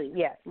really not least.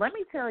 Yes. Let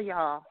me tell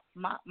y'all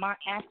my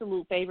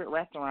absolute favorite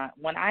restaurant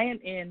when I'm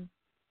in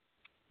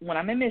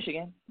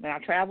Michigan, and I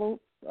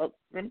travel, I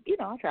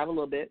travel a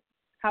little bit.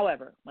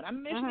 However, when I'm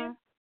in Michigan,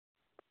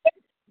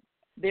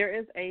 there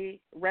is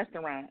a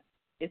restaurant.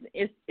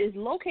 It's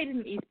located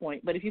in East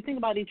Point, but if you think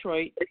about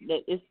Detroit,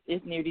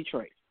 it's near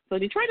Detroit. So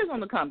Detroit is on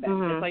the comeback.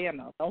 Just so you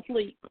know, don't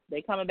sleep.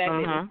 They coming back.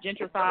 They're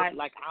gentrified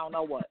like I don't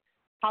know what.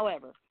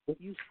 However,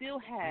 you still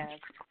have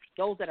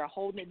those that are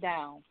holding it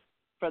down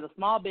for the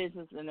small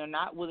business, and they're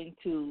not willing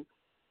to,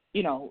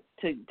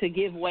 to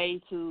give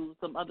way to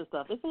some other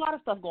stuff. There's a lot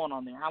of stuff going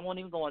on there. I won't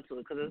even go into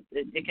it because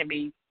it can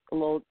be a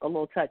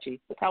little touchy.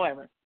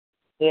 However,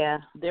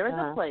 there is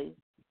a place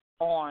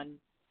on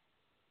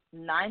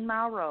 9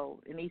 Mile Road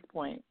in East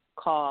Point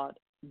called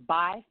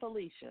by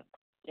Felicia.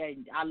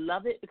 And I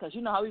love it because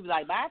you know how we be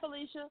like, bye,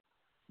 Felicia,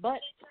 but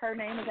her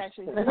name is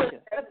actually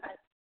Felicia.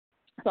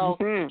 So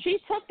she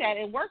took that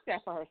and worked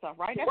that for herself,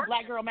 right? That's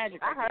Black Girl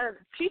Magic. I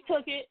heard. She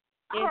took it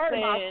and I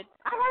said,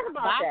 heard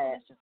about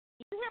that. Felicia.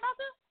 Did you hear about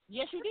this?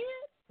 Yes, you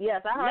did?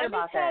 Yes, I heard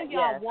about that.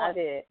 Yes, I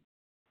did.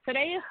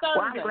 Today is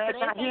Thursday. Well, I'm glad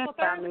y'all hear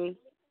about me.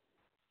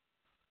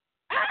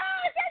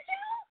 Ah, is that you?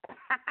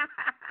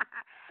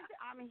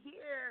 I'm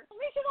here.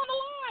 Felicia's on the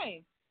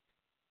line.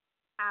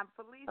 I'm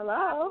Felicia.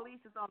 Hello.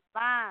 Felicia's on the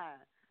line.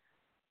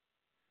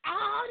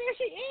 Oh, there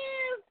she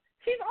is.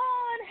 She's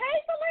on. Hey,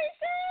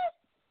 Felicia.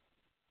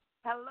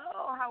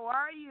 Hello. How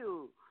are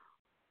you?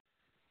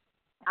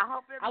 I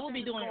hope I would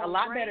be doing a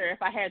lot better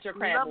if I had your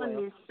crab loving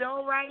oil. this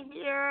show right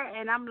here,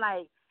 and I'm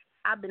like,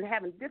 I've been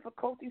having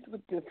difficulties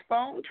with this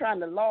phone trying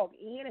to log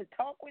in and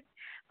talk with.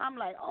 I'm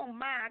like, oh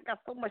my, I got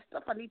so much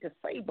stuff I need to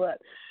say,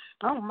 but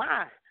oh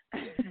my.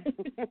 I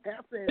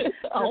said,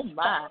 oh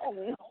my.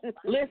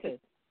 Listen,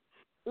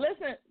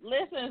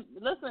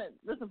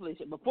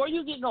 Felicia. Before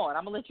you get going,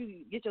 I'm gonna let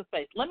you get your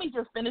space. Let me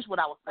just finish what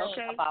I was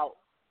saying about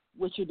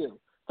what you do.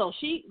 So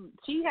she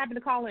happened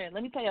to call in.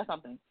 Let me tell you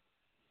something.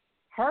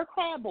 Her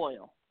crab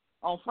boil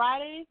on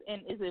Fridays,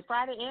 and is it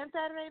Friday and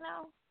Saturday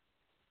now?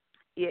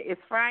 Yeah,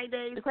 it's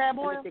Fridays. The crab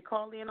boil? And if they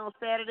call in on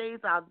Saturdays,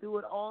 I'll do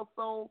it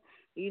also.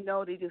 You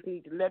know, they just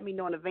need to let me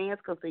know in advance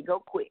because they go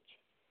quick.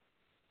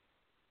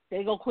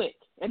 They go quick,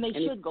 and they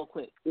should go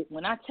quick.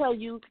 When I tell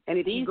you,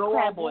 and these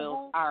crab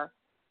boils are.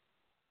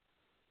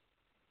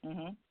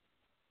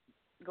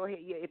 Go ahead.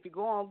 Yeah, if you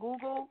go on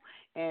Google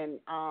and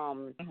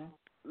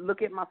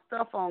look at my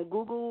stuff on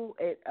Google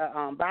at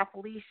by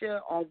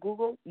Felicia on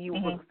Google, you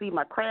will see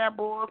my crab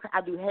boils.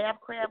 I do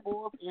half crab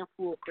boils and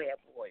full crab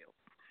boils,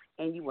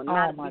 and you will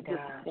not be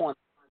disappointed.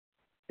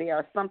 They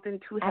are something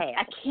to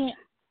have.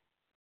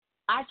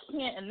 I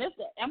can't, and this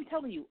I'm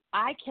telling you,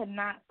 I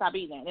cannot stop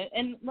eating that.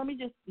 And let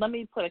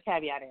me put a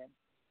caveat in.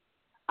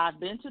 I've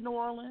been to New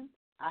Orleans.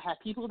 I have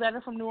people that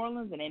are from New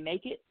Orleans, and they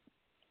make it,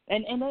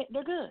 and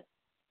they're good.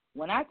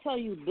 When I tell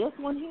you this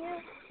one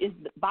here is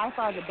by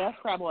far the best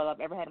crab boil I've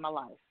ever had in my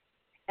life,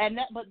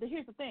 but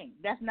here's the thing: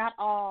 that's not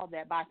all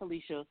that By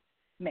Felicia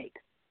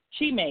makes.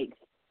 She makes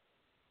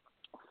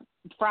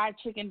fried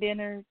chicken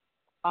dinners,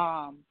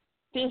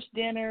 fish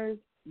dinners,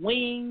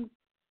 wings.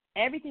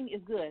 Everything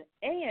is good.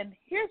 And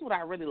here's what I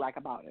really like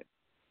about it: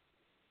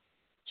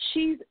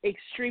 she's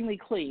extremely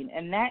clean,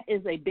 and that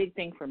is a big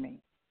thing for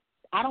me.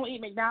 I don't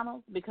eat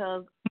McDonald's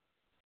because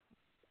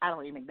I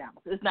don't eat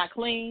McDonald's. It's not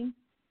clean.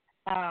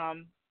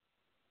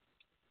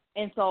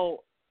 And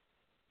so,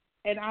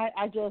 and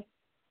I just,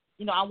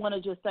 I want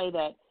to just say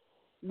that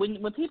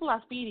when people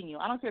are feeding you,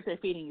 I don't care if they're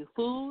feeding you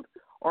food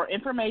or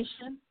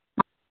information,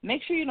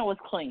 make sure you know it's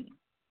clean.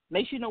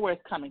 Make sure you know where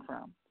it's coming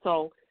from.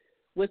 So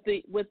with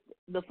the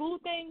food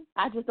thing,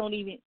 I just don't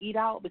even eat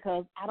out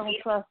because I don't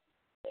trust,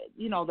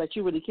 that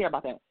you really care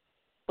about that.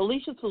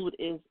 Felicia's food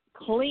is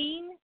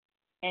clean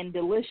and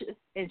delicious,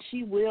 and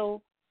she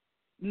will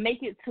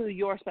make it to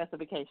your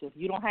specifications.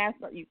 You don't have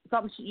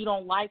something you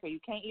don't like or you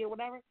can't eat or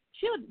whatever,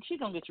 she's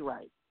gonna get you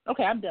right.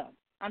 Okay, I'm done.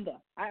 I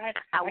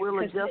will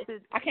adjust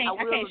it. I can't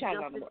shout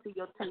adjust on it to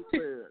your taste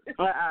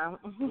buds.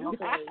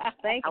 Okay.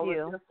 Thank I you.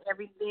 will adjust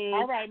everything.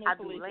 All right, Ms. I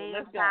do Felicia,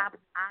 lamb chops,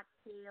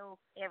 oxtails,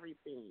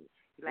 everything.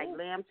 You like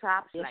lamb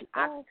chops, you like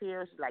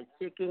oxtails, you like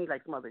chicken, you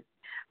like some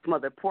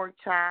other pork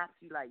chops,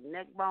 you like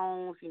neck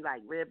bones, you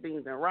like red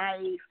beans and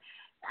rice.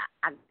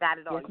 I got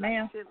it all. Yes,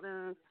 ma'am. Like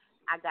chitlins.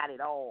 I got it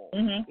all.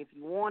 Mm-hmm. If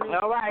you want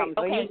it, all right.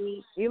 Okay.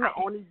 I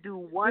only do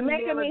one meal a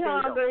day. You're making me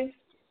hungry.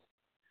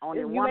 Only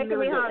You're one making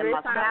me meal a day. hungry.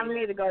 It's time for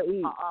me to go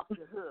eat. Off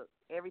the hook.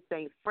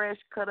 Everything fresh,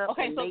 cut up,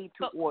 and made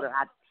to order.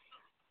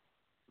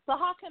 So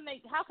how can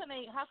they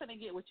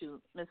get with you,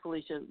 Miss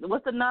Felicia?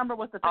 What's the number?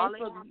 What's the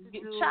Facebook?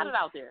 Shout it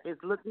out there. Is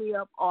look me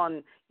up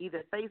on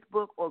either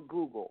Facebook or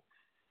Google,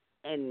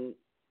 and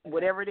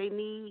whatever they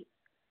need,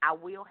 I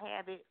will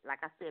have it. Like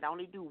I said, I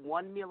only do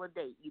one meal a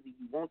day. Either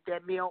you want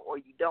that meal or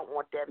you don't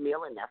want that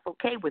meal, and that's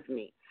okay with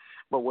me.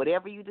 But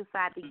whatever you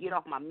decide to get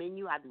off my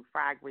menu, I do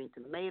fried green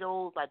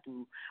tomatoes, I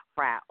do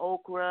fried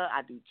okra,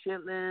 I do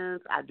chitlins,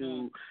 I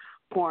do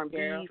corned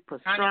beef,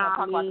 pastrami. I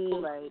don't want to talk about the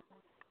Kool-Aid.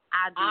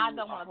 I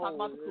don't want to talk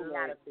about the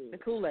Kool-Aid. The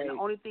Kool-Aid. And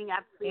the only thing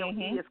I sell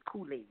is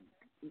Kool-Aid.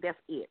 That's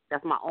it.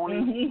 That's my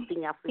only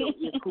thing I sell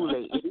is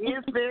Kool-Aid. It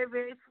is very,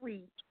 very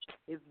sweet.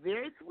 It's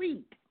very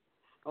sweet.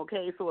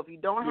 Okay, so if you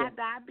don't have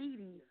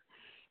diabetes,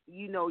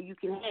 you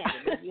can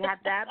have it. If you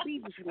have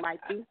diabetes, you might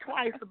think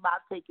twice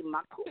about taking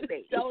my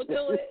Kool-Aid. Don't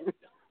do it.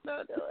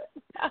 Don't do it.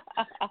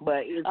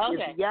 But it's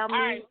yummy,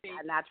 right,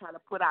 and I try to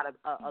put out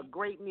a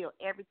great meal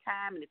every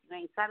time. And if you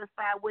ain't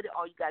satisfied with it,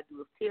 all you got to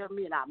do is tell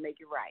me, and I'll make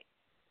it right.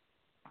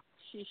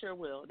 She sure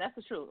will. That's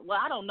the truth. Well,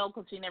 I don't know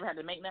because she never had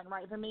to make nothing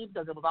right for me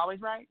because it was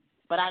always right.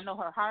 But I know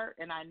her heart,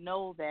 and I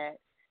know that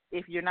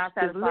if you're not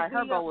satisfied,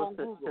 her goal is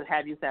to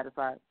have you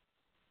satisfied.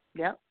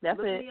 Yep, that's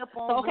it.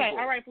 So, okay,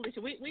 all right, Felicia,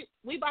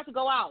 we about to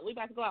go out.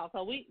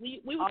 So we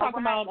were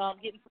talking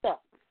about getting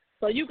stuck.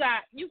 So you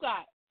got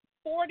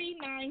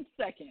 49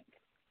 seconds.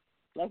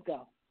 Let's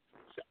go.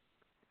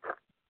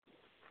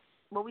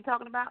 What we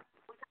talking about?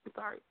 I'm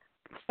sorry.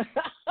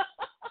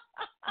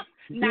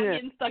 Not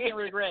getting stuck in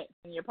regret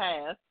in your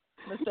past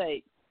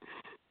mistakes.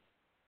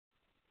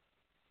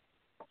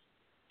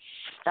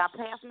 Our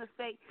past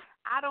mistake.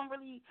 I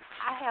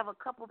have a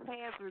couple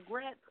past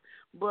regrets,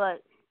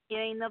 but it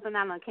ain't nothing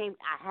I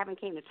haven't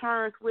came to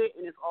terms with,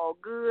 and it's all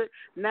good.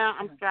 Now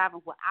I'm striving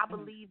for what I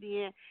believe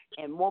in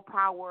and more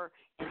power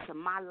into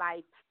my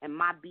life and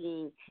my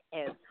being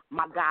as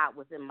my God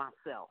within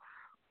myself.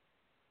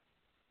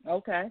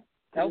 Okay.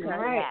 All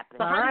right.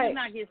 So how do you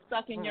not get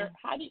stuck in your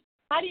how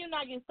do you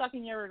not get stuck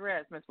in your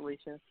regrets, Miss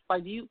Felicia?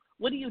 Like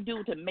what do you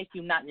do to make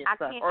you not get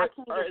stuck? Or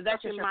is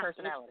that just your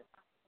personality?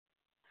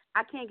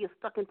 I can't get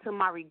stuck into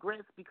my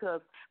regrets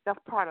because that's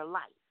part of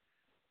life.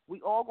 We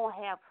all gonna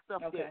have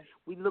stuff that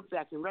we look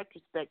back in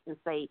retrospect and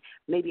say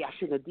maybe I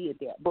shouldn't have did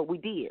that, but we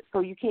did. So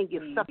you can't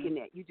get stuck in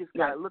that. You just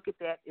gotta look at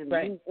that and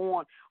move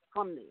on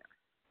from there.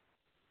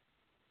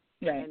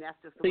 Right. And that's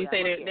just the so way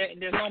you say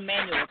there's no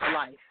manual for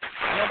life.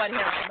 Nobody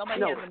has a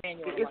manual.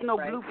 It's no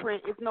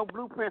blueprint. It's no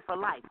blueprint for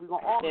life. We're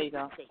gonna all make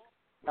mistakes.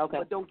 Okay.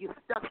 But don't get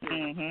stuck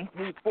in it.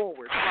 Move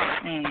forward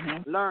from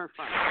it. Learn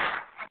from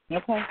it.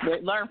 Okay.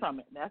 Learn from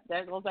it.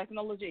 That goes back to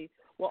Nola G.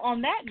 Well,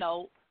 on that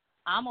note,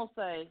 I'm gonna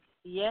say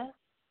yes,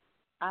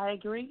 I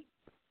agree,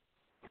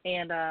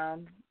 and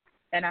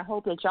I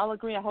hope that y'all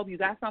agree. I hope you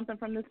got something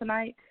from this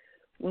tonight.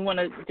 We want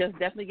to just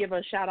definitely give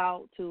a shout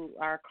out to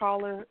our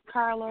caller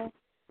Carla,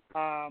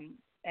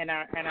 and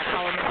our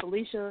caller Miss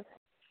Felicia.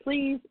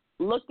 Please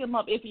look them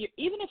up. Even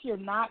if you're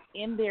not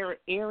in their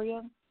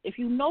area, if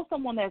you know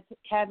someone that's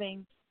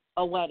having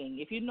a wedding,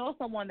 if you know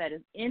someone that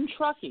is in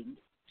trucking,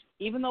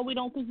 even though we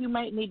don't think you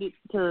might need it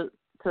to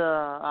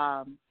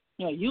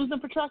use them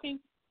for trucking,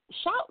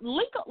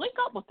 link up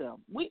with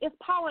them. It's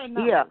power in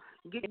numbers.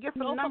 Yeah, get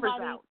some numbers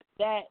out.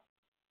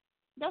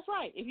 That's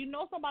right. If you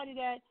know somebody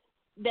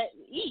that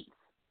eats,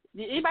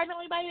 anybody know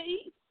anybody that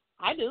eats?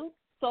 I do.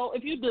 So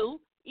if you do,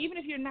 even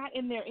if you're not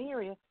in their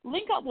area,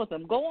 link up with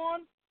them. Go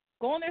on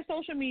their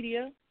social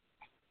media,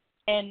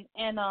 and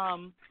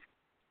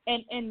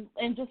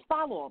just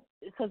follow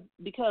them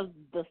because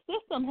the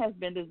system has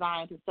been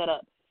designed to set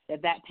up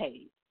that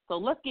pays. So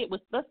let's do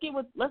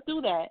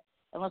that,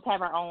 and let's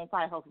have our own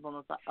side hustles on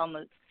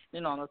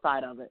the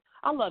side of it.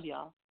 I love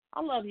y'all.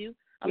 I love you.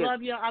 I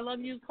love you. I love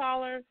you,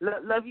 caller.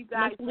 Love you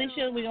guys. Miss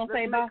Felicia, we're gonna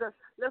say bye.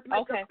 Let's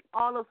make us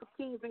all of us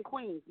kings and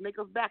queens. Make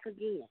us back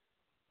again.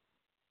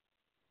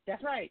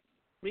 That's right.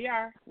 We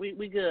are.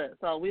 We good.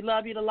 So we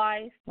love you to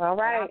life. All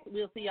right.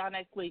 We'll see y'all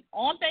next week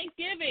on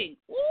Thanksgiving.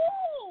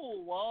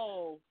 Woo!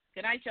 Whoa.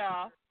 Good night,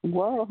 y'all.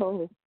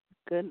 Whoa.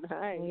 Good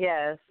night.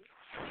 Yes.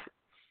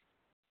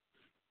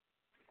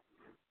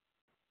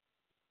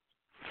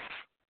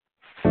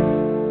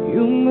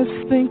 You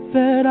must think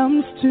that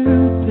I'm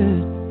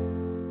stupid.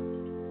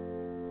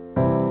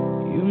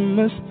 You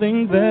must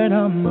think that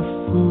I'm a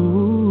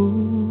fool.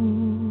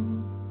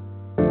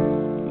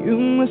 You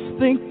must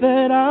think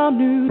that I'm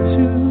new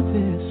to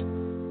this,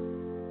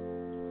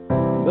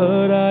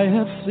 but I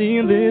have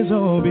seen this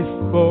all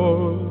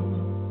before.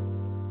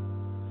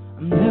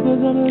 I'm never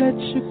gonna let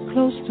you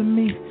close to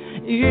me,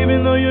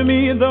 even though you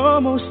mean the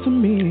most to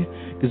me.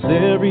 'Cause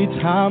every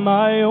time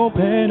I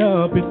open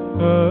up it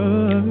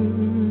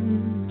hurts.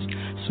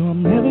 So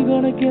I'm never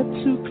gonna get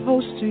too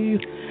close to you,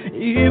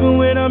 even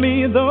when I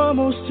mean the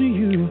most to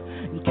you,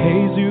 in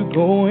case you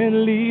go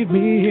and leave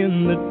me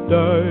in the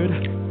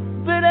dirt.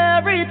 But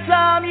every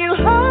time you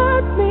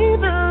hurt me,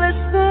 the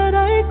less that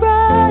I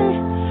cry.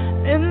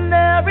 And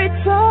every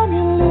time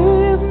you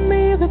leave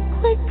me, the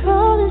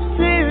quicker these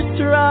tears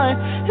dry.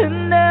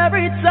 And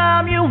every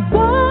time you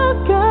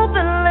walk out,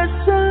 the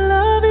less I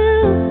love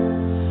you.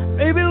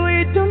 Maybe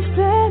we don't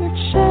stand a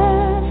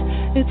chance.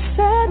 It's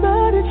sad,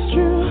 but it's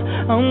true.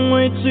 I'm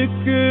way too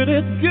good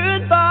at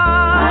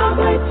goodbye. I'm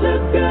way too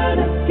good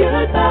at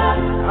goodbye.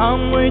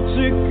 I'm way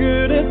too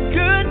good at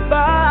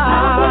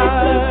goodbye. I'm way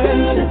too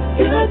good at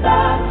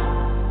goodbye.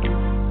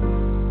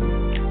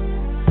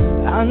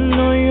 I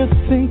know you're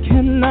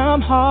thinking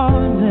I'm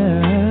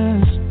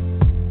heartless.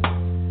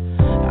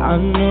 I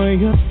know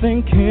you're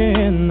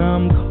thinking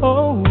I'm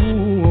cold.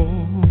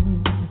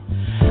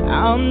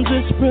 I'm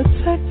just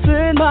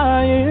protecting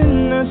my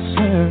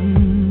innocence.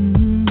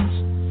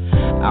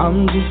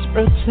 I'm just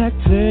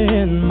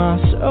protecting my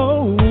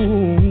soul.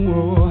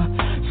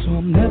 So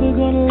I'm never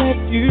gonna let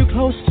you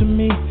close to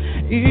me,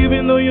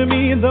 even though you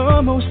mean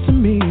the most to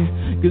me.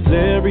 'Cause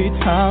every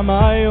time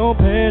I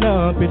open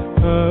up it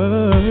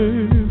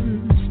hurts.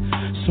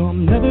 So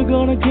I'm never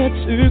gonna get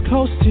too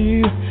close to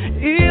you,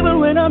 even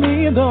when I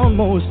mean the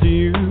most to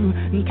you,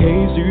 in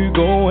case you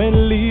go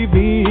and leave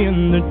me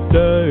in the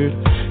dirt.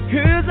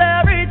 'Cause